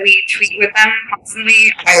have said, we tweet with them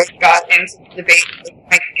constantly. I got into a debate with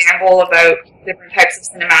Mike Gamble about different types of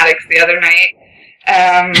cinematics the other night.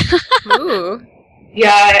 Ooh.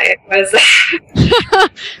 Yeah, it was.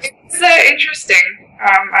 It was interesting.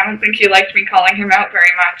 I don't think he liked me calling him out very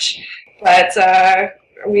much, but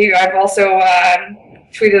I've also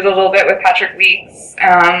tweeted a little bit with Patrick Weeks.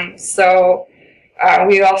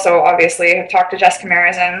 We also obviously have talked to Jessica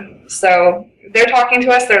Marizin. So they're talking to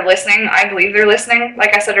us. They're listening. I believe they're listening.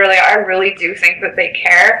 Like I said earlier, I really do think that they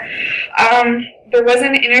care. There was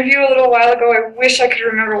an interview a little while ago, I wish I could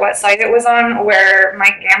remember what site it was on, where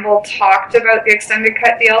Mike Gamble talked about the extended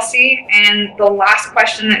cut DLC, and the last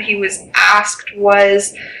question that he was asked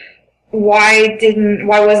was, why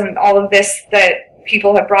wasn't all of this that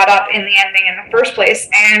people have brought up in the ending in the first place?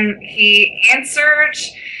 And he answered,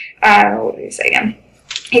 what did he say again?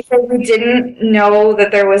 He said we didn't know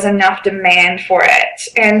that there was enough demand for it,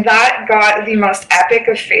 and that got the most epic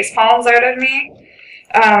of facepalms out of me.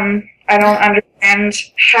 I don't understand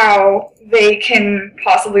how they can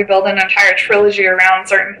possibly build an entire trilogy around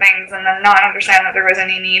certain things and then not understand that there was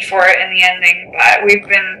any need for it in the ending. But we've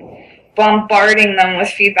been bombarding them with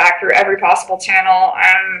feedback through every possible channel.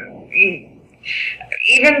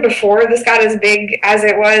 Even before this got as big as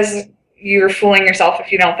it was, you're fooling yourself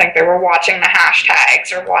if you don't think they were watching the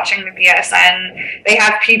hashtags or watching the BSN. They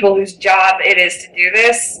have people whose job it is to do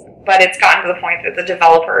this, but it's gotten to the point that the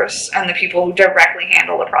developers and the people who directly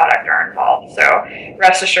handle the product are involved. So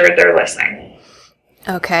rest assured they're listening.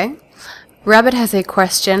 Okay. Rabbit has a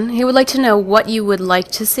question. He would like to know what you would like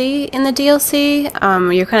to see in the DLC.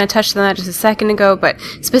 You kind of touched on that just a second ago, but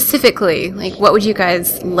specifically, like, what would you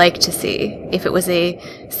guys like to see if it was a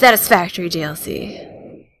satisfactory DLC?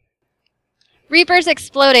 Reapers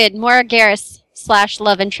exploded. More Garrus /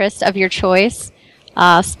 love interest of your choice.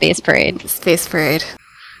 Space Parade. Space Parade.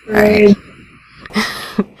 Right.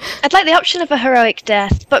 I'd like the option of a heroic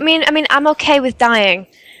death, but I mean, I'm okay with dying.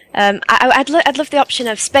 I'd love the option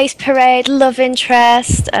of Space Parade, love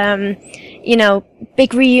interest,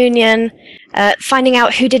 big reunion, finding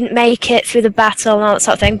out who didn't make it through the battle and all that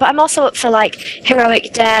sort of thing. But I'm also up for like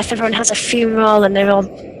heroic death. Everyone has a funeral and they're all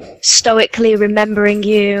stoically remembering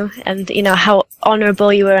you and how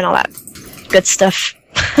honorable you were and all that good stuff.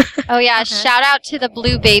 Oh yeah, okay. Shout out to the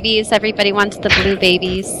blue babies. Everybody wants the blue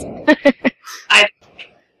babies.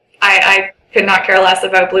 I could not care less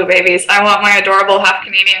about blue babies. I want my adorable half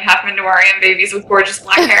Canadian, half Mandalorian babies with gorgeous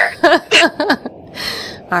black hair.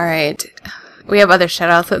 All right. We have other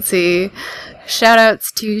shout-outs. Let's see.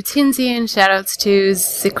 Shout-outs to Tinsian. Shout-outs to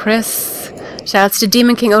Zikris. Shout-outs to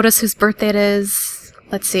Demon King Otis, whose birthday it is.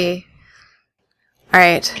 Let's see. All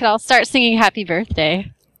right. Could I'll start singing Happy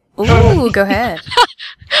Birthday. Ooh, go ahead.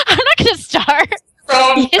 I'm not going to start.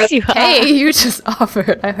 Yes, you are. Hey, you just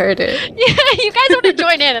offered. I heard it. Yeah, you guys want to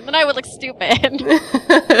join in, and then I would look stupid.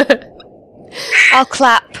 I'll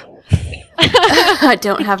clap. I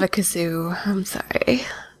don't have a kazoo. I'm sorry.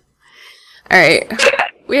 All right.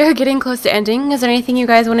 We are getting close to ending. Is there anything you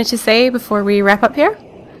guys wanted to say before we wrap up here?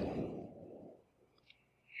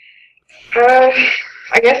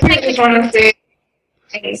 I guess I just want to say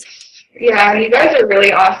thanks. Yeah, you guys are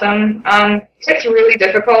really awesome. It's really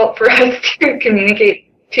difficult for us to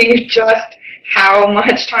communicate to you just how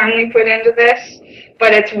much time we put into this,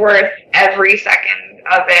 but it's worth every second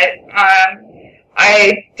of it.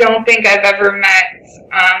 I don't think I've ever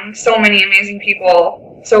met so many amazing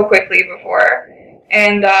people so quickly before,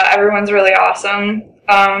 and everyone's really awesome.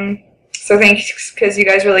 So thanks, because you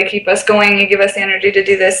guys really keep us going. You give us the energy to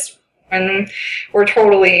do this when we're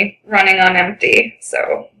totally running on empty.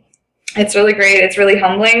 So It's really great. It's really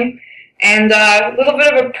humbling. And a little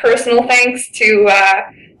bit of a personal thanks to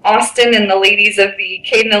Austin and the ladies of the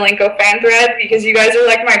Caden Alenko fan thread, because you guys are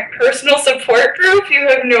like my personal support group. You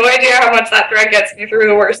have no idea how much that thread gets me through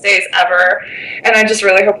the worst days ever. And I just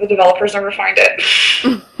really hope the developers never find it.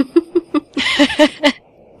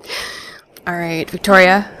 All right,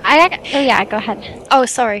 Victoria. Go ahead. Oh,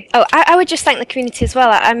 sorry. Oh, I would just thank the community as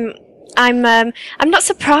well. I'm not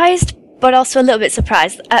surprised, but also a little bit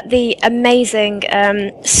surprised at the amazing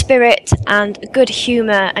spirit and good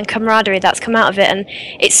humour and camaraderie that's come out of it. And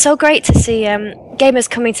it's so great to see gamers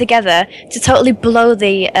coming together to totally blow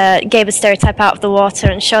the gamer stereotype out of the water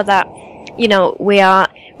and show that, you know, we are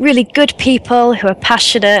really good people who are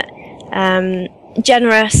passionate,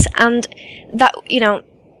 generous, and that, you know,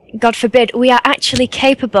 God forbid, we are actually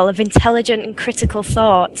capable of intelligent and critical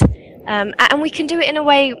thought. And we can do it in a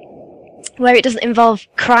way where it doesn't involve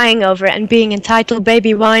crying over it and being entitled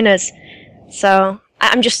baby whiners. So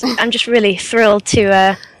I'm just really thrilled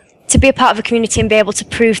to be a part of a community and be able to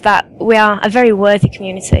prove that we are a very worthy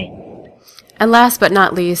community. And last but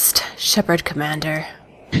not least, Shepherd Commander.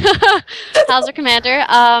 Howzer Commander.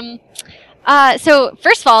 So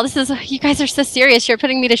first of all, you guys are so serious. You're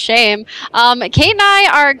putting me to shame. Kate and I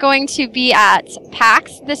are going to be at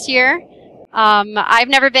PAX this year. I've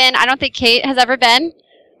never been. I don't think Kate has ever been.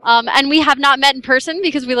 And we have not met in person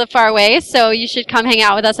because we live far away, so you should come hang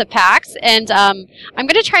out with us at PAX. And I'm going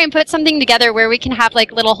to try and put something together where we can have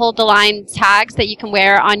like little Hold the Line tags that you can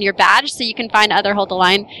wear on your badge so you can find other Hold the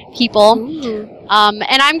Line people.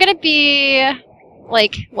 And I'm going to be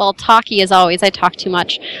talky as always. I talk too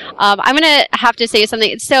much. I'm going to have to say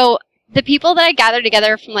something. So the people that I gathered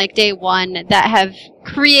together from like day one that have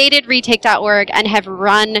created retake.org and have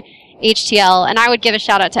run HTL, and I would give a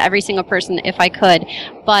shout out to every single person if I could,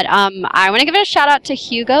 but I want to give a shout out to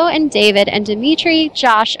Hugo and David and Dimitri,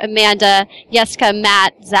 Josh, Amanda, Jessica,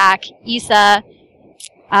 Matt, Zach, Isa,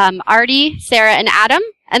 Artie, Sarah, and Adam.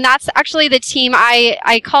 And that's actually the team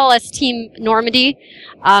I call us Team Normandy,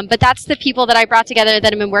 but that's the people that I brought together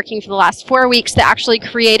that have been working for the last 4 weeks that actually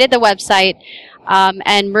created the website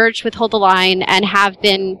and merged with Hold the Line and have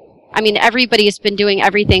been, I mean, everybody's been doing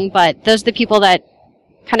everything, but those are the people that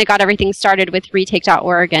kind of got everything started with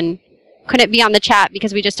retake.org and couldn't be on the chat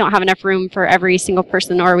because we just don't have enough room for every single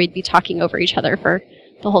person, or we'd be talking over each other for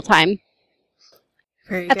the whole time.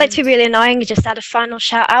 I'd like to be really annoying and just add a final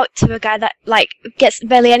shout out to a guy that gets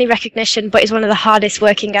barely any recognition but is one of the hardest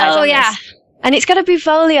working guys on this. And it's got to be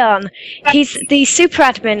Volion. He's the super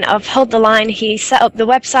admin of Hold the Line. He set up the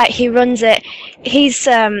website. He runs it. He's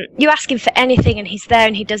you ask him for anything and he's there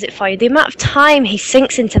and he does it for you. The amount of time he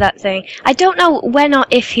sinks into that thing. I don't know when or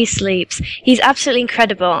if he sleeps. He's absolutely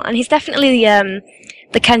incredible, and he's definitely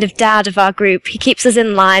the kind of dad of our group. He keeps us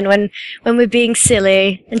in line when we're being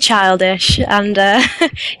silly and childish, and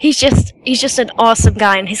he's just an awesome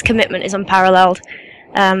guy, and his commitment is unparalleled.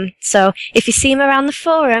 So if you see him around the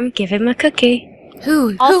forum, give him a cookie. Who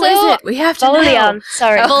is it? We have to know. Volion.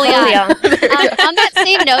 Sorry, Volion. On that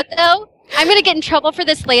same note, though, I'm going to get in trouble for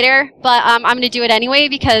this later, but I'm going to do it anyway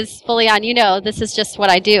because, Volion, you know, this is just what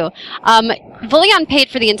I do. Volion paid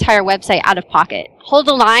for the entire website out of pocket. Hold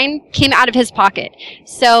the Line came out of his pocket.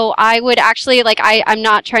 So I would actually, I'm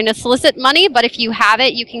not trying to solicit money, but if you have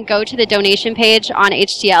it, you can go to the donation page on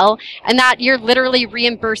HTL, and that you're literally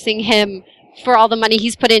reimbursing him for all the money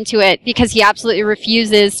he's put into it because he absolutely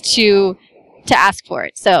refuses to ask for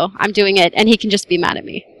it. So I'm doing it, and he can just be mad at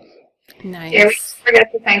me. Nice. Yeah, we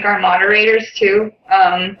forget to thank our moderators too.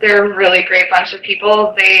 They're a really great bunch of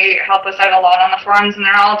people. They help us out a lot on the forums, and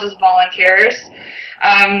they're all just volunteers.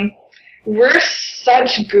 We're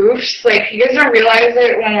such goofs. You guys don't realize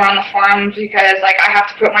it when we're on the forums because, I have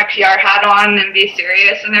to put my PR hat on and be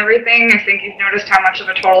serious and everything. I think you've noticed how much of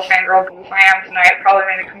a total fangirl goof I am tonight. Probably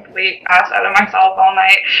made a complete ass out of myself all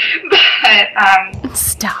night. But,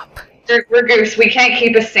 stop. We're goofs. We can't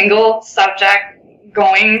keep a single subject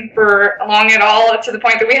going for long at all, to the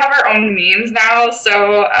point that we have our own memes now.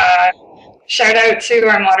 So, shout out to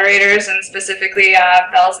our moderators, and specifically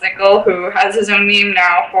Bells Nickel, who has his own meme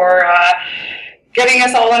now for getting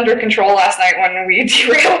us all under control last night when we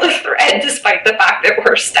derailed the thread, despite the fact that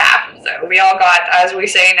we're staff. So we all got, as we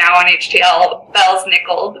say now on HTL, Bells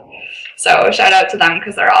Nickeled. So shout out to them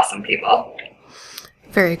because they're awesome people.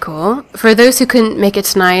 Very cool. For those who couldn't make it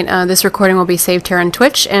tonight, this recording will be saved here on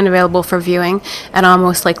Twitch and available for viewing, and I'll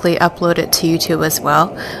most likely upload it to YouTube as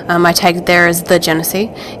well. My tag there is The Genesee,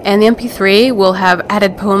 and the MP3 will have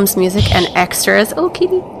added poems, music, and extras. Oh,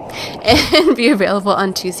 kitty! And be available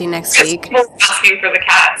on Tuesday next week. We're asking for the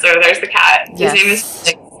cat, so there's the cat. Yes. His name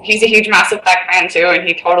is, he's a huge Mass Effect fan too, and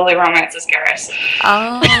he totally romances Garrus.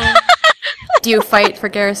 Oh. Do you fight for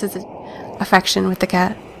Garrus's affection with the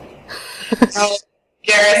cat? Oh,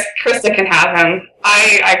 Garrus, Krista can have him.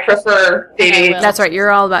 I prefer dating. That's right.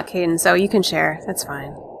 You're all about Caden, so you can share. That's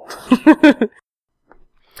fine.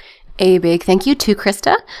 A big thank you to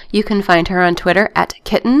Krista. You can find her on Twitter at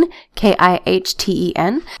Kitten,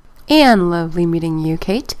 Kihten. And lovely meeting you,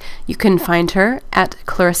 Kate. You can find her at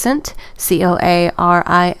Clarissant, Clarissant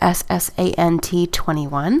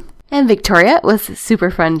 21. And Victoria with super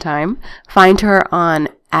fun time. Find her on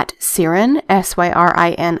at Syrin,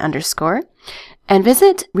 SYRIN_. And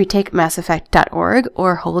visit retakemasseffect.org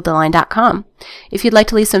or holdtheline.com. If you'd like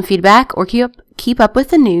to leave some feedback or keep up with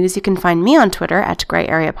the news, you can find me on Twitter at Gray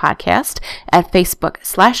Area Podcast, at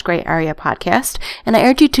Facebook/Gray Area Podcast, and I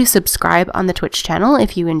urge you to subscribe on the Twitch channel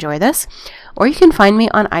if you enjoy this, or you can find me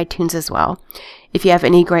on iTunes as well. If you have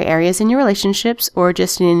any gray areas in your relationships or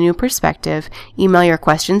just need a new perspective, email your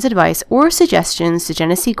questions, advice, or suggestions to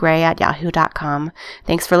jennessegray@yahoo.com.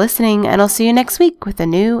 Thanks for listening, and I'll see you next week with a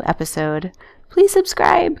new episode. Please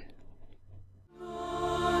subscribe.